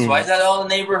Black Belt. So I got all the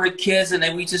neighborhood kids, and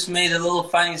then we just made a little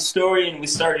funny story, and we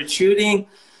started shooting.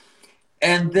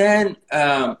 And then,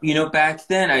 back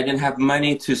then I didn't have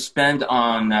money to spend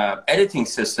on editing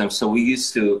systems, so we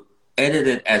used to edit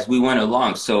it as we went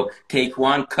along. So take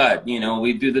one, cut,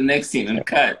 we do the next scene and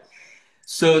cut.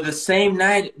 So the same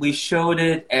night we showed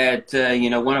it at,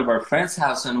 one of our friends'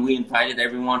 house, and we invited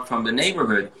everyone from the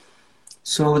neighborhood.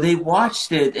 So they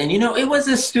watched it, and, it was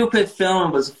a stupid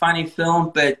film, it was a funny film,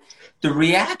 but the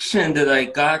reaction that I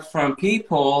got from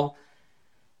people,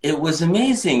 it was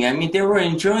amazing. I mean, they were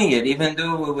enjoying it, even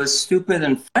though it was stupid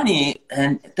and funny,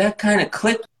 and that kind of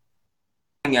clicked with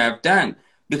everything I've done,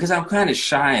 because I'm kind of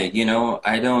shy,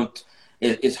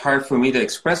 it's hard for me to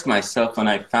express myself, and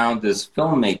I found this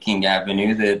filmmaking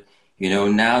avenue that,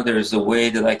 now there's a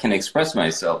way that I can express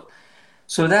myself.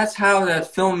 So that's how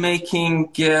that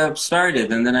filmmaking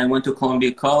started. And then I went to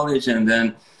Columbia College, and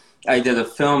then I did a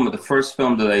film. The first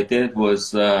film that I did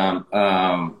was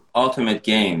Ultimate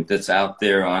Game, that's out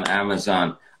there on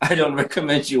Amazon. I don't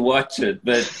recommend you watch it,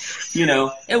 but,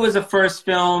 it was a first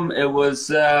film. It was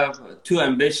too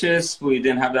ambitious. We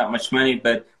didn't have that much money,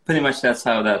 but pretty much that's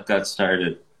how that got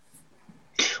started.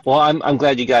 Well, I'm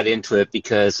glad you got into it,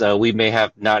 because we may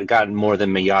have not gotten more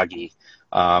than Miyagi.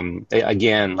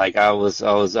 Again, like I was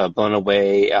blown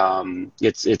away.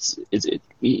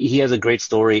 He has a great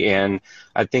story, and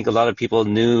I think a lot of people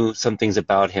knew some things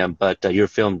about him, but your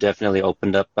film definitely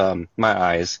opened up my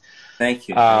eyes. Thank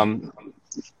you.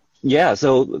 Yeah.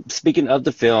 So speaking of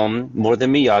the film, More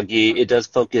Than Miyagi, it does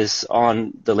focus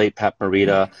on the late Pat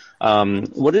Morita.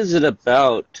 What is it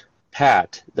about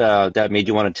Pat that made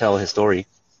you want to tell his story?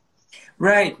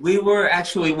 Right. We were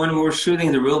actually, when we were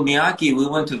shooting the real Miyagi, we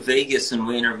went to Vegas and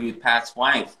we interviewed Pat's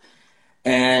wife.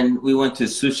 And we went to a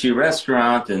sushi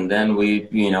restaurant, and then we,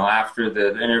 after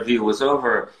the interview was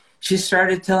over, she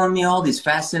started telling me all these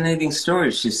fascinating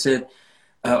stories. She said,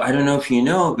 I don't know if you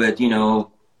know, but,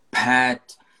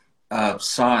 Pat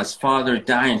saw his father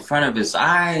die in front of his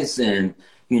eyes, and,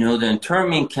 the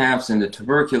internment camps and the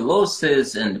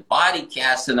tuberculosis and the body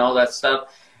cast and all that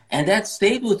stuff. And that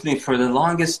stayed with me for the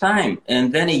longest time.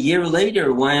 And then a year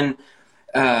later, when,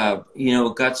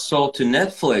 it got sold to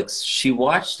Netflix, she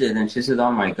watched it and she said,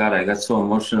 "Oh my God, I got so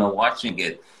emotional watching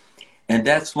it." And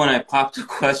that's when I popped a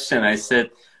question. I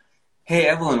said, "Hey,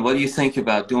 Evelyn, what do you think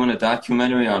about doing a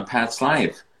documentary on Pat's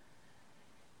life?"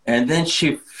 And then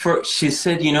she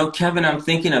said, "Kevin, I'm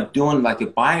thinking of doing like a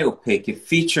biopic, a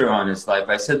feature on his life."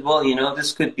 I said, "Well,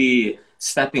 this could be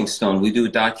stepping stone. We do a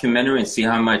documentary and see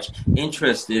how much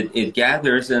interest it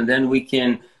gathers, and then we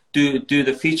can do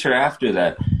the feature after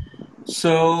that."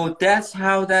 So that's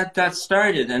how that got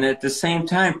started. And at the same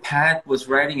time, Pat was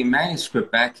writing a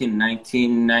manuscript back in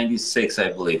 1996,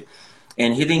 I believe.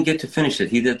 And he didn't get to finish it.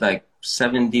 He did like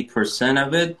 70%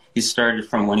 of it. He started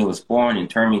from when he was born,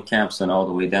 internment camps, and all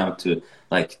the way down to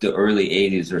like the early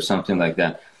 80s or something like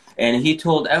that. And he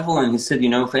told Evelyn, he said,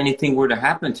 if anything were to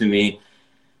happen to me,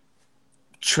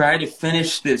 try to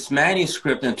finish this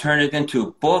manuscript and turn it into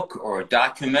a book or a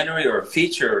documentary or a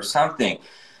feature or something.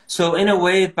 So in a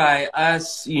way, by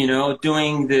us,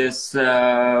 doing this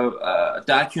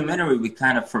documentary, we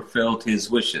kind of fulfilled his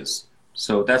wishes.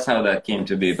 So that's how that came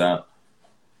to be about.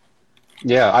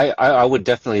 Yeah, I would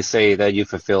definitely say that you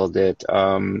fulfilled it.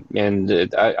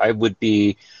 And I would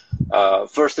be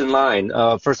first in line,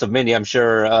 first of many, I'm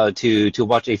sure, to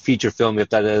watch a feature film if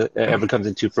that ever comes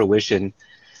into fruition.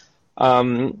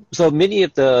 So many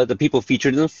of the people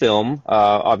featured in the film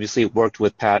obviously worked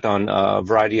with Pat on a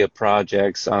variety of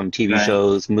projects, TV Right.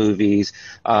 shows, movies.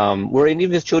 Were any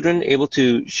of his children able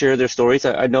to share their stories?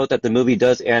 I know that the movie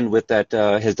does end with that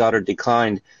his daughter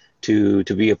declined to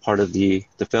be a part of the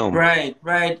film. Right,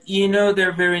 right.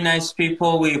 They're very nice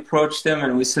people. We approached them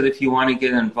and we said, if you want to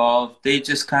get involved, they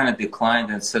just kind of declined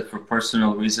and said, for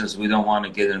personal reasons, we don't want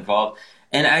to get involved.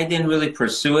 And I didn't really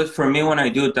pursue it. For me, when I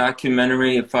do a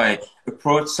documentary, if I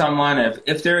approach someone,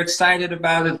 if they're excited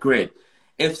about it, great.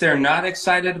 If they're not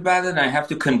excited about it and I have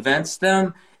to convince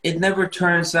them, it never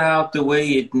turns out the way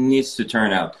it needs to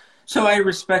turn out. So I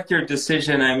respect their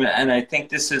decision. And I think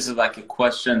this is like a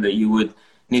question that you would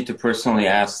need to personally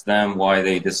ask them why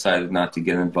they decided not to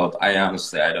get involved. I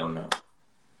don't know.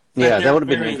 Yeah, that would have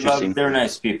been interesting. They're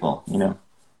nice people,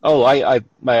 Oh, I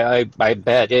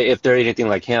bet if they're anything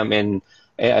like him, and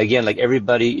again, like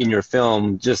everybody in your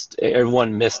film, just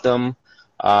everyone missed them,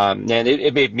 and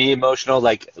it made me emotional.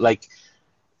 Like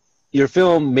your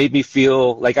film made me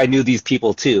feel like I knew these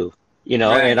people too, Right,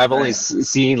 and I've only right.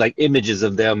 seen like images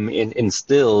of them in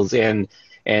stills, and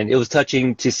it was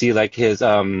touching to see like his.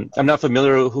 I'm not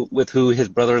familiar with who his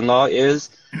brother-in-law is,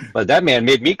 but that man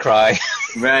made me cry.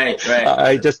 Right, right.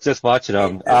 I just watching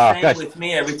him. The same Gosh. with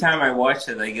me. Every time I watch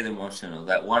it, I get emotional.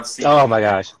 That one scene. Oh my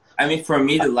gosh. I mean, for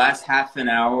me, the last half an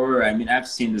hour, I mean, I've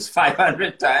seen this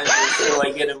 500 times and still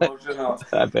I get emotional.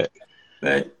 I bet.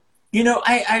 But,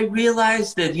 I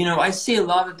realized that, I see a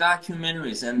lot of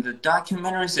documentaries, and the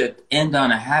documentaries that end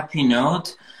on a happy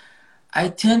note, I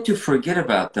tend to forget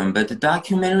about them. But the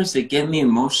documentaries that get me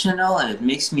emotional and it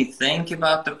makes me think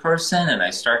about the person and I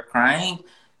start crying,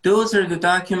 those are the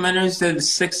documentaries that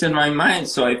sticks in my mind.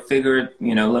 So I figured,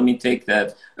 let me take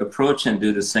that approach and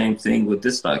do the same thing with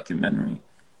this documentary.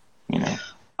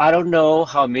 I don't know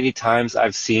how many times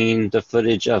I've seen the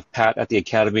footage of Pat at the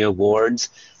Academy Awards,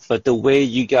 but the way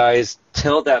you guys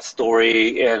tell that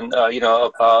story and,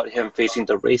 about him facing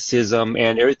the racism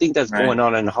and everything that's Right. going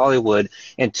on in Hollywood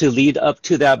and to lead up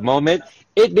to that moment,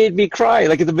 it made me cry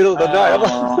like in the middle of the night.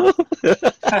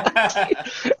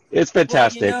 It's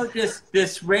fantastic. Well,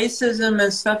 this racism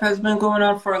and stuff has been going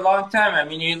on for a long time. I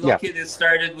mean, you look at it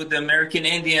started with the American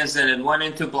Indians, and it went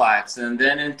into blacks, and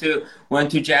then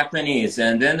went to Japanese,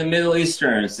 and then the Middle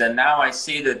Easterns, and now I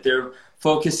see that they're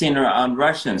focusing on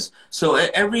Russians. So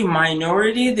every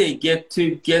minority, they get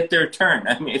to get their turn.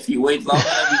 I mean, if you wait long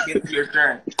enough, you get your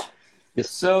turn.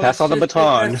 So pass on the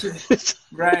baton.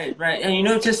 Right, right. And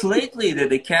just lately,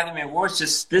 the Academy Awards,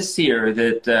 just this year,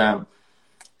 that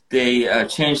they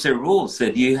changed their rules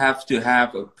that you have to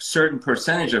have a certain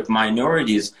percentage of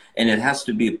minorities, and it has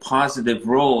to be a positive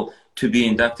role to be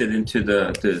inducted into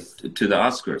the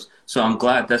Oscars. So I'm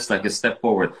glad that's like a step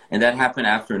forward, and that happened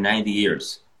after 90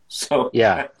 years. So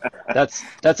Yeah,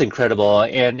 that's incredible,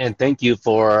 and thank you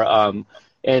for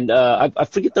I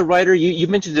forget the writer. You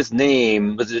mentioned his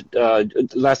name. Was it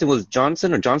last name was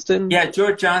Johnson or Johnston? Yeah,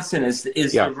 George Johnson is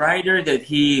Yeah. the writer that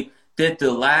he did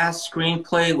the last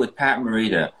screenplay with Pat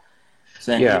Morita.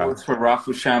 So he works for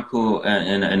Rafu Shampoo,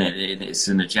 and it's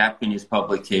in a Japanese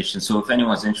publication. So if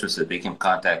anyone's interested, they can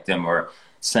contact him or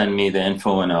send me the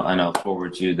info, and I'll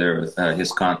forward you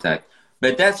his contact.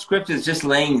 But that script is just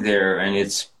laying there, and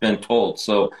it's been told.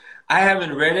 So I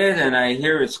haven't read it, and I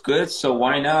hear it's good. So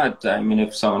why not? I mean,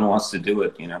 if someone wants to do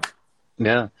it,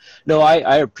 Yeah. No,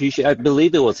 I appreciate. I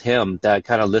believe it was him that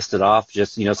kind of listed off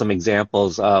just some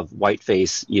examples of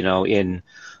whiteface, in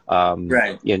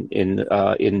Right.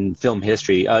 in film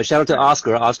history. Shout out to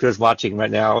Oscar. Oscar is watching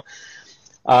right now.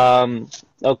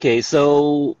 Okay,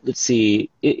 so let's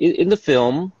see. In the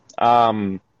film,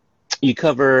 you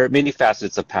cover many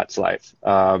facets of Pat's life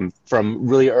from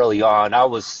really early on. I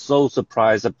was so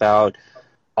surprised about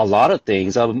a lot of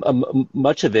things.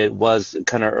 Much of it was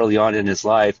kind of early on in his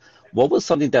life. What was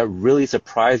something that really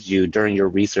surprised you during your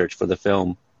research for the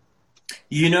film?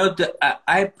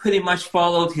 I pretty much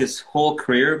followed his whole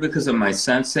career because of my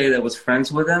sensei that was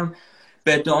friends with him.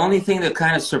 But the only thing that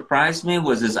kind of surprised me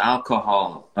was his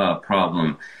alcohol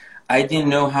problem. I didn't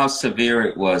know how severe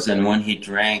it was, and when he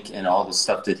drank and all the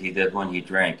stuff that he did when he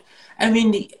drank. I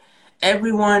mean,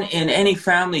 everyone in any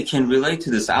family can relate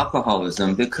to this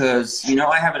alcoholism because,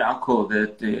 I have an uncle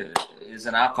that is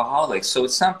an alcoholic. So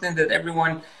it's something that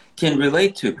everyone can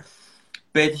relate to.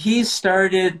 But he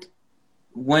started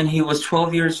when he was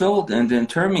 12 years old in the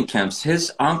internment camps.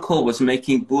 His uncle was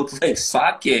making bootleg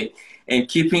sake and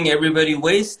keeping everybody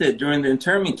wasted during the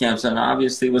internment camps. And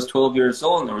obviously he was 12 years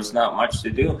old and there was not much to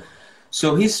do.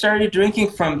 So he started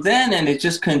drinking from then, and it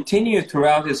just continued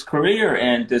throughout his career.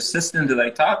 And the assistant that I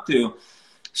talked to,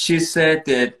 she said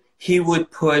that he would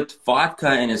put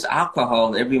vodka in his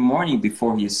alcohol every morning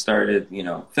before he started,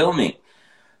 filming.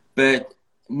 But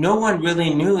no one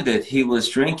really knew that he was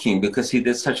drinking because he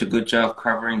did such a good job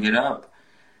covering it up.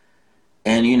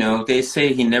 And, they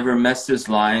say he never missed his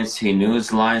lines. He knew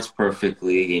his lines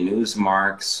perfectly. He knew his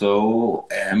marks. So,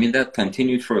 that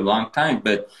continued for a long time.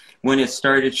 But when it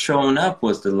started showing up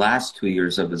was the last 2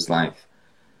 years of his life.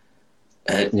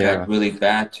 It got really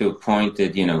bad to a point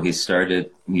that, he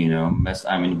started, we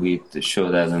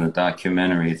show that in the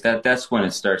documentary. That's when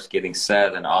it starts getting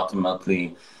sad, and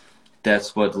ultimately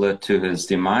that's what led to his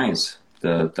demise,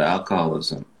 the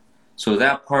alcoholism. So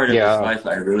that part of his life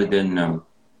I really didn't know.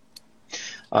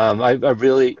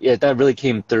 That really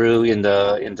came through in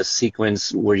the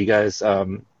sequence where you guys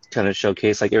kind of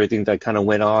showcase like everything that kind of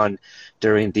went on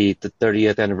during the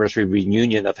 30th anniversary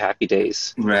reunion of Happy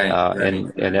Days. Right.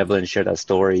 And Evelyn shared that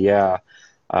story. Yeah.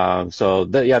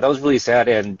 That was really sad.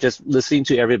 And just listening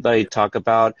to everybody talk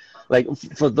about, like,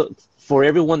 for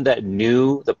everyone that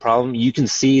knew the problem, you can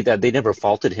see that they never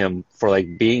faulted him for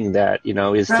like being that,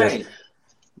 it's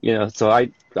just, so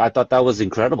I thought that was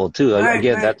incredible too.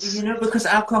 That's, because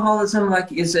alcoholism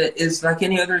is like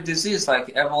any other disease, like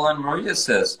Evelyn Maria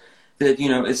says, that,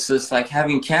 it's just like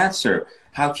having cancer.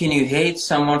 How can you hate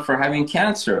someone for having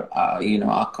cancer?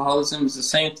 Alcoholism is the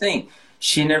same thing.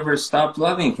 She never stopped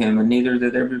loving him, and neither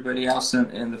did everybody else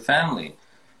in the family.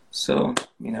 So,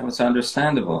 it's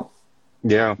understandable.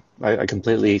 Yeah, I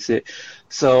completely see it.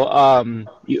 So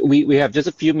we have just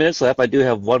a few minutes left. I do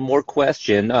have one more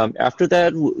question. After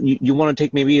that, you want to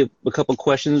take maybe a couple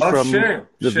questions from the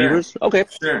viewers? Okay.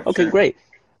 Okay, great.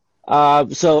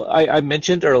 So I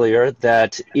mentioned earlier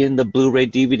that in the Blu-ray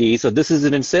DVD, so this is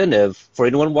an incentive for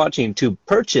anyone watching to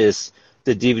purchase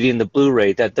the DVD and the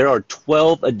Blu-ray, that there are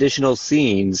 12 additional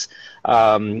scenes.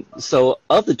 So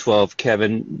of the 12,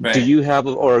 Kevin, do you have,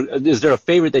 or is there a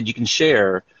favorite that you can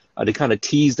share to kind of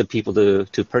tease the people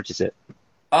to purchase it?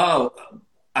 Oh,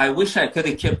 I wish I could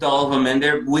have kept all of them in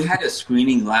there. We had a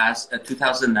screening last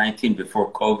 2019 before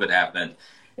COVID happened,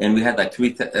 and we had like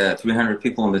 300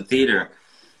 people in the theater.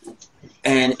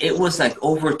 And it was like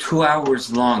over 2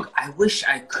 hours long. I wish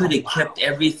I could have kept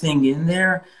everything in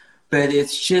there, but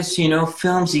it's just,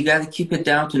 films, you got to keep it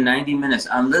down to 90 minutes.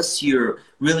 Unless you're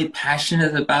really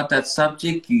passionate about that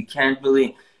subject, you can't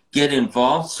really get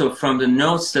involved. So from the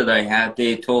notes that I had,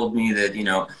 they told me that,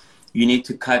 you need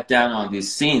to cut down on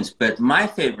these scenes. But my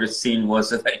favorite scene was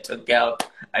that I took out.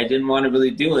 I didn't want to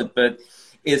really do it, but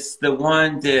it's the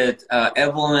one that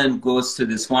Evelyn goes to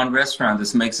this one restaurant,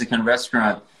 this Mexican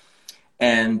restaurant.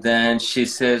 And then she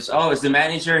says, "Oh, is the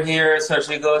manager here?" So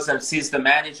she goes and sees the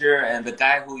manager, and the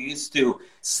guy who used to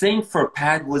sing for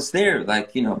Pat was there.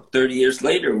 30 years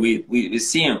later, we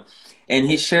see him. And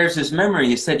he shares his memory.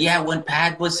 He said, "Yeah, when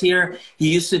Pat was here, he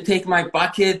used to take my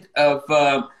bucket of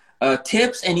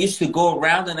tips and used to go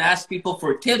around and ask people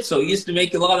for tips. So he used to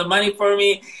make a lot of money for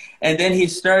me." And then he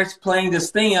starts playing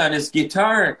this thing on his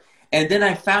guitar. And then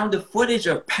I found the footage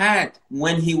of Pat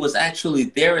when he was actually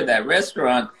there at that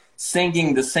restaurant,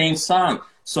 singing the same song.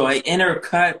 So I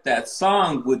intercut that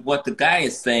song with what the guy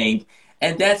is saying,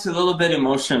 and that's a little bit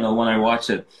emotional when I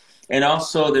watch it. And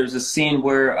also there's a scene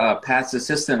where Pat's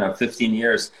assistant of 15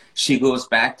 years, she goes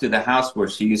back to the house where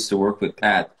she used to work with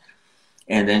Pat,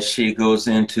 and then she goes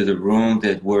into the room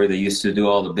where they used to do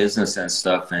all the business and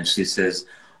stuff, and she says,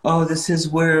 "Oh, this is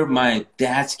where my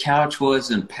dad's couch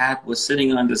was, and Pat was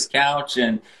sitting on this couch,"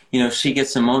 and she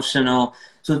gets emotional.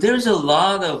 So there's a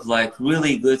lot of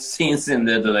really good scenes in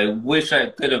there that I wish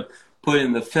I could have put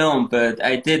in the film, but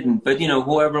I didn't. But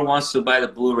whoever wants to buy the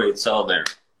Blu-ray, it's all there.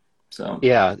 So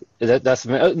yeah, that's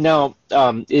now.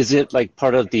 Is it like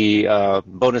part of the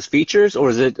bonus features, or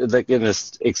is it like in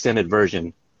this extended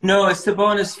version? No, it's the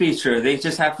bonus feature. They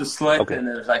just have to select, and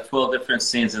there's 12 different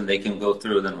scenes, and they can go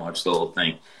through and watch the whole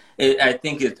thing. I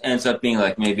think it ends up being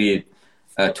maybe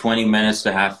 20 minutes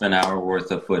to half an hour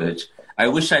worth of footage. I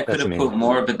wish I could have put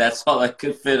more, but that's all I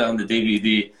could fit on the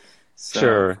DVD. So.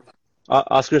 Sure.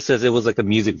 Oscar says it was like a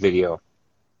music video.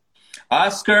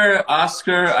 Oscar,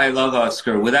 I love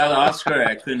Oscar. Without Oscar,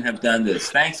 I couldn't have done this.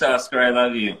 Thanks, Oscar. I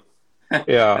love you.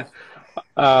 Yeah.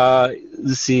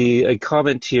 Let's see, a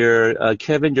comment here.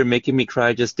 Kevin, you're making me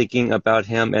cry just thinking about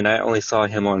him, and I only saw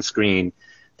him on screen.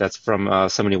 That's from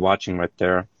somebody watching right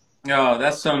there. Oh,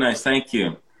 that's so nice. Thank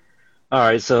you. All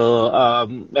right, so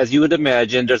as you would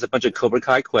imagine, there's a bunch of Cobra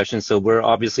Kai questions, so we're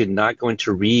obviously not going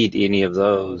to read any of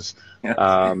those.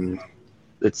 Um,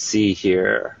 let's see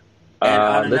here. And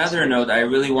on Let's. another note, I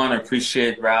really want to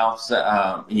appreciate Ralph's,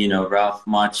 Ralph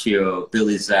Macchio,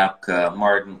 Billy Zabka,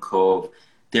 Martin Cove.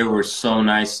 They were so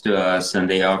nice to us, and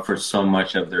they offered so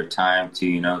much of their time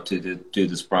to, do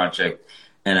this project,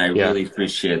 and I Yeah, really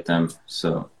appreciate them.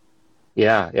 So,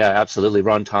 yeah, absolutely.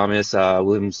 Ron Thomas,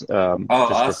 Williams, oh,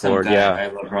 Christopher awesome Ford, guy. yeah, I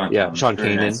love Ron yeah, Thomas. Sean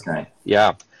Very nice Kanan, guy.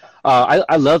 yeah.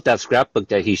 I love that scrapbook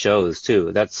that he shows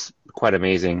too. That's quite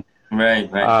amazing.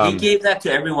 Right, right. He Um, gave that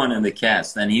to everyone in the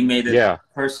cast, and he made it yeah,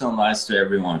 personalized to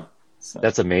everyone. So,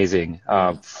 that's amazing.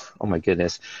 Oh my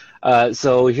goodness.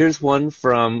 So here's one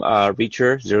from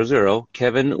Reacher00.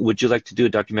 Kevin, would you like to do a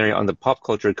documentary on the pop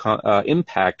culture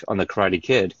impact on the Karate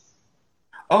Kid?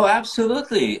 oh,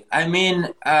 absolutely. I mean,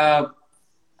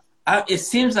 it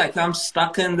seems like I'm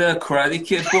stuck in the Karate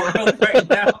Kid world right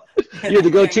now, and You're I the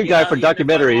can't go-to get guy out for even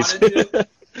if I documentaries. wanted to.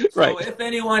 Right. So if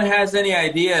anyone has any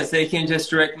ideas, they can just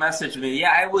direct message me.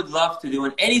 Yeah, I would love to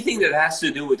do anything that has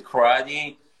to do with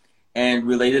karate and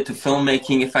related to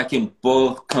filmmaking. If I can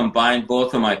both combine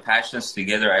both of my passions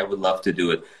together, I would love to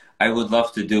do it. I would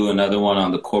love to do another one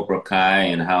on the Cobra Kai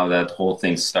and how that whole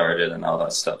thing started and all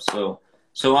that stuff.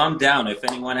 So I'm down. If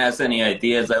anyone has any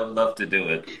ideas, I would love to do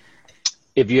it.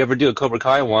 If you ever do a Cobra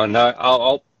Kai one,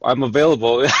 I'm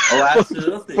available Oh,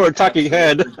 absolutely, for a talking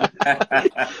head.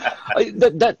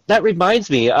 absolutely. That reminds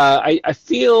me. I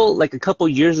feel like a couple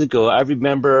years ago, I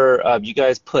remember you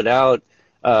guys put out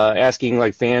asking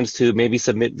like fans to maybe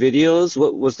submit videos.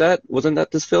 What was that? Wasn't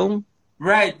that this film?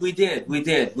 Right, we did.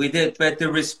 But the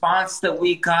response that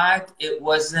we got, it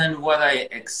wasn't what I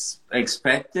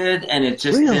expected, and it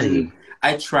just didn't. Really?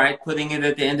 I tried putting it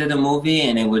at the end of the movie,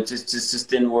 and it would just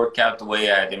didn't work out the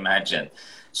way I'd imagined.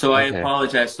 So I Okay.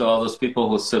 apologize to all those people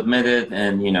who submitted,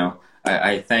 and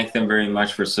I thank them very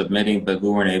much for submitting, but we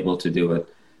weren't able to do it.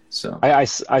 So. I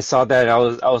saw that. And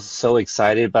I was so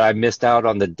excited, but I missed out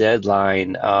on the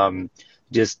deadline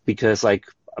just because like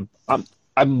I'm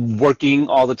I'm working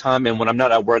all the time, and when I'm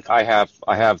not at work, I have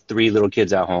three little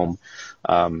kids at home.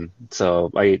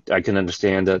 So I can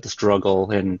understand the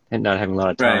struggle and not having a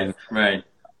lot of Right, time. right.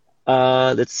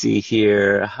 Let's see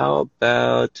here. How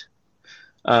about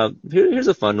here's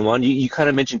a fun one. You kind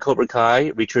of mentioned Cobra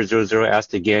Kai. Reacher00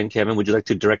 asked again, Kevin, would you like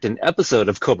to direct an episode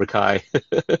of Cobra Kai?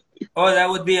 Oh, that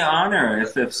would be an honor.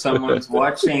 If someone's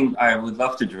watching, I would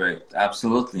love to direct.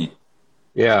 Absolutely.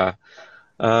 Yeah.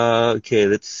 Okay,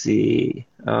 let's see.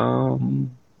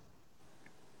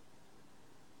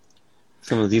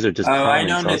 Some of these are just I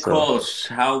know comments also. Nicole.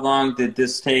 How long did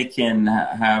this take and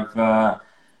have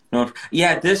no?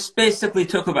 Yeah, this basically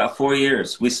took about 4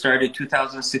 years. We started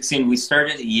 2016. We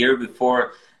started a year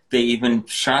before they even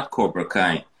shot Cobra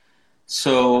Kai.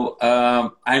 So,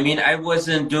 I mean, I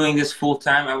wasn't doing this full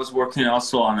time. I was working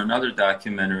also on another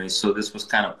documentary. So this was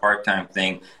kind of part-time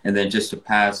thing. And then just the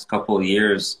past couple of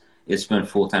years, it's been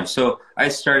full time. So I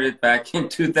started back in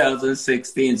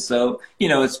 2016. So,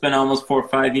 it's been almost 4 or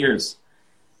 5 years.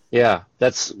 Yeah,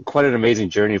 that's quite an amazing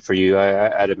journey for you,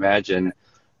 I'd imagine.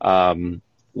 Um,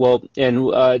 well, and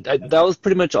that was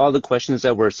pretty much all the questions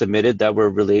that were submitted that were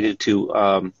related to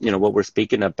what we're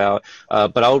speaking about.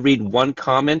 But I'll read one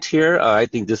comment here. I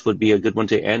think this would be a good one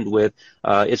to end with.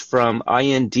 It's from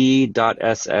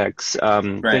ind.sx.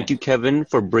 Thank Right. you, Kevin,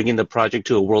 for bringing the project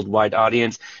to a worldwide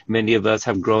audience. Many of us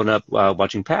have grown up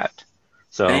watching Pat.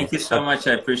 So Thank you so much.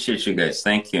 I appreciate you guys.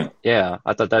 Thank you. yeah,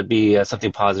 I thought that'd be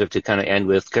something positive to kind of end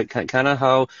with, kind of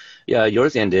how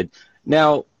yours ended.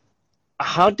 Now,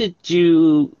 how did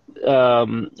you,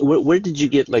 where did you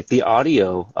get like the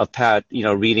audio of Pat,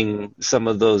 reading some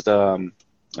of those,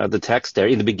 the text there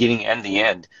in the beginning and the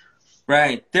end?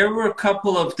 Right. There were a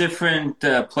couple of different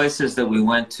places that we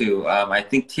went to. I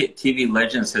think TV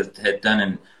Legends had done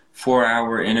a 4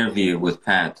 hour interview with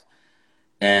Pat.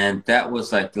 And that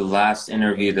was like the last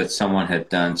interview that someone had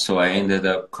done. So I ended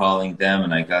up calling them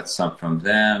and I got some from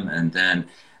them. And then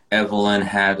Evelyn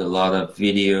had a lot of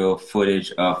video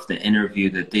footage of the interview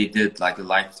that they did, like a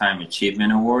Lifetime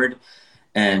Achievement Award.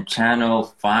 And Channel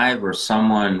 5 or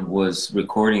someone was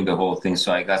recording the whole thing.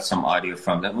 So I got some audio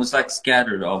from them. It was like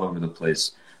scattered all over the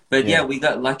place. But yeah, Yeah, we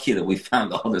got lucky that we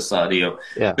found all this audio.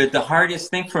 yeah, But the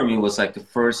hardest thing for me was like the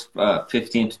first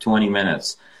 15 to 20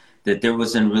 minutes, that there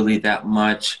wasn't really that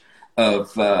much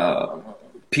of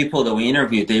people that we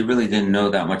interviewed. They really didn't know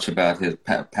that much about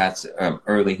Pat's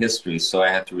early history. So I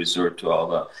had to resort to all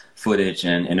the footage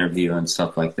and interview and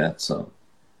stuff like that. So.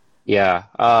 yeah.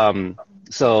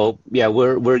 So yeah,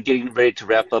 we're getting ready to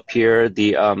wrap up here.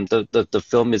 The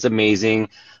film is amazing.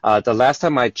 The last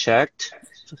time I checked,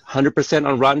 100%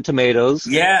 on Rotten Tomatoes.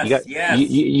 Yes,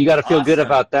 you got to feel good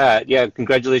about that. Yeah,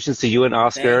 congratulations to you and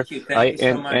Oscar. Thank you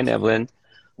so much. And Evelyn.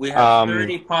 We have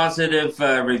 30 positive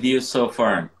reviews so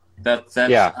far. That's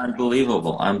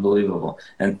unbelievable.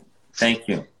 And thank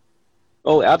you.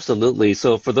 Oh, absolutely.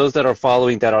 So for those that are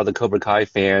following that are the Cobra Kai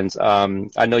fans,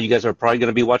 I know you guys are probably going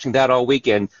to be watching that all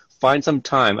weekend. Find some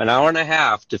time, an hour and a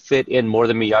half, to fit in More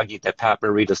Than Miyagi, that Pat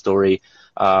Morita story.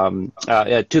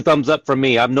 2 thumbs up from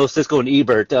me. I'm no Siskel and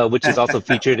Ebert, which is also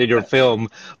featured in your film,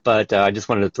 but I just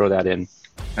wanted to throw that in.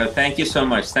 Thank you so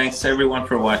much. Thanks everyone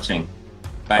for watching.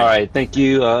 Bye. All right. Thank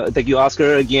you,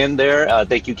 Oscar, again there.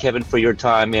 Thank you, Kevin, for your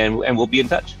time, and we'll be in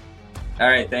touch. All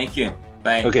right. Thank you.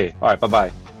 Bye. Okay. All right.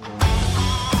 Bye-bye.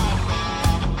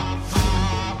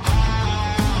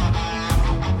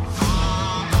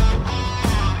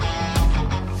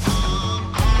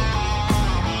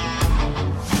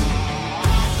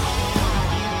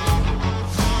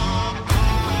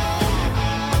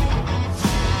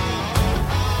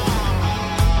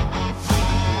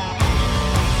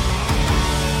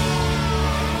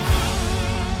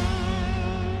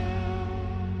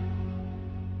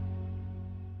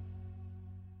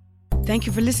 Thank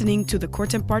you for listening to the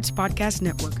Courtemp Arts Podcast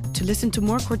Network. To listen to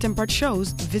more Courtemp Arts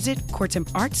shows, visit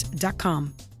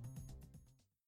courtemparts.com.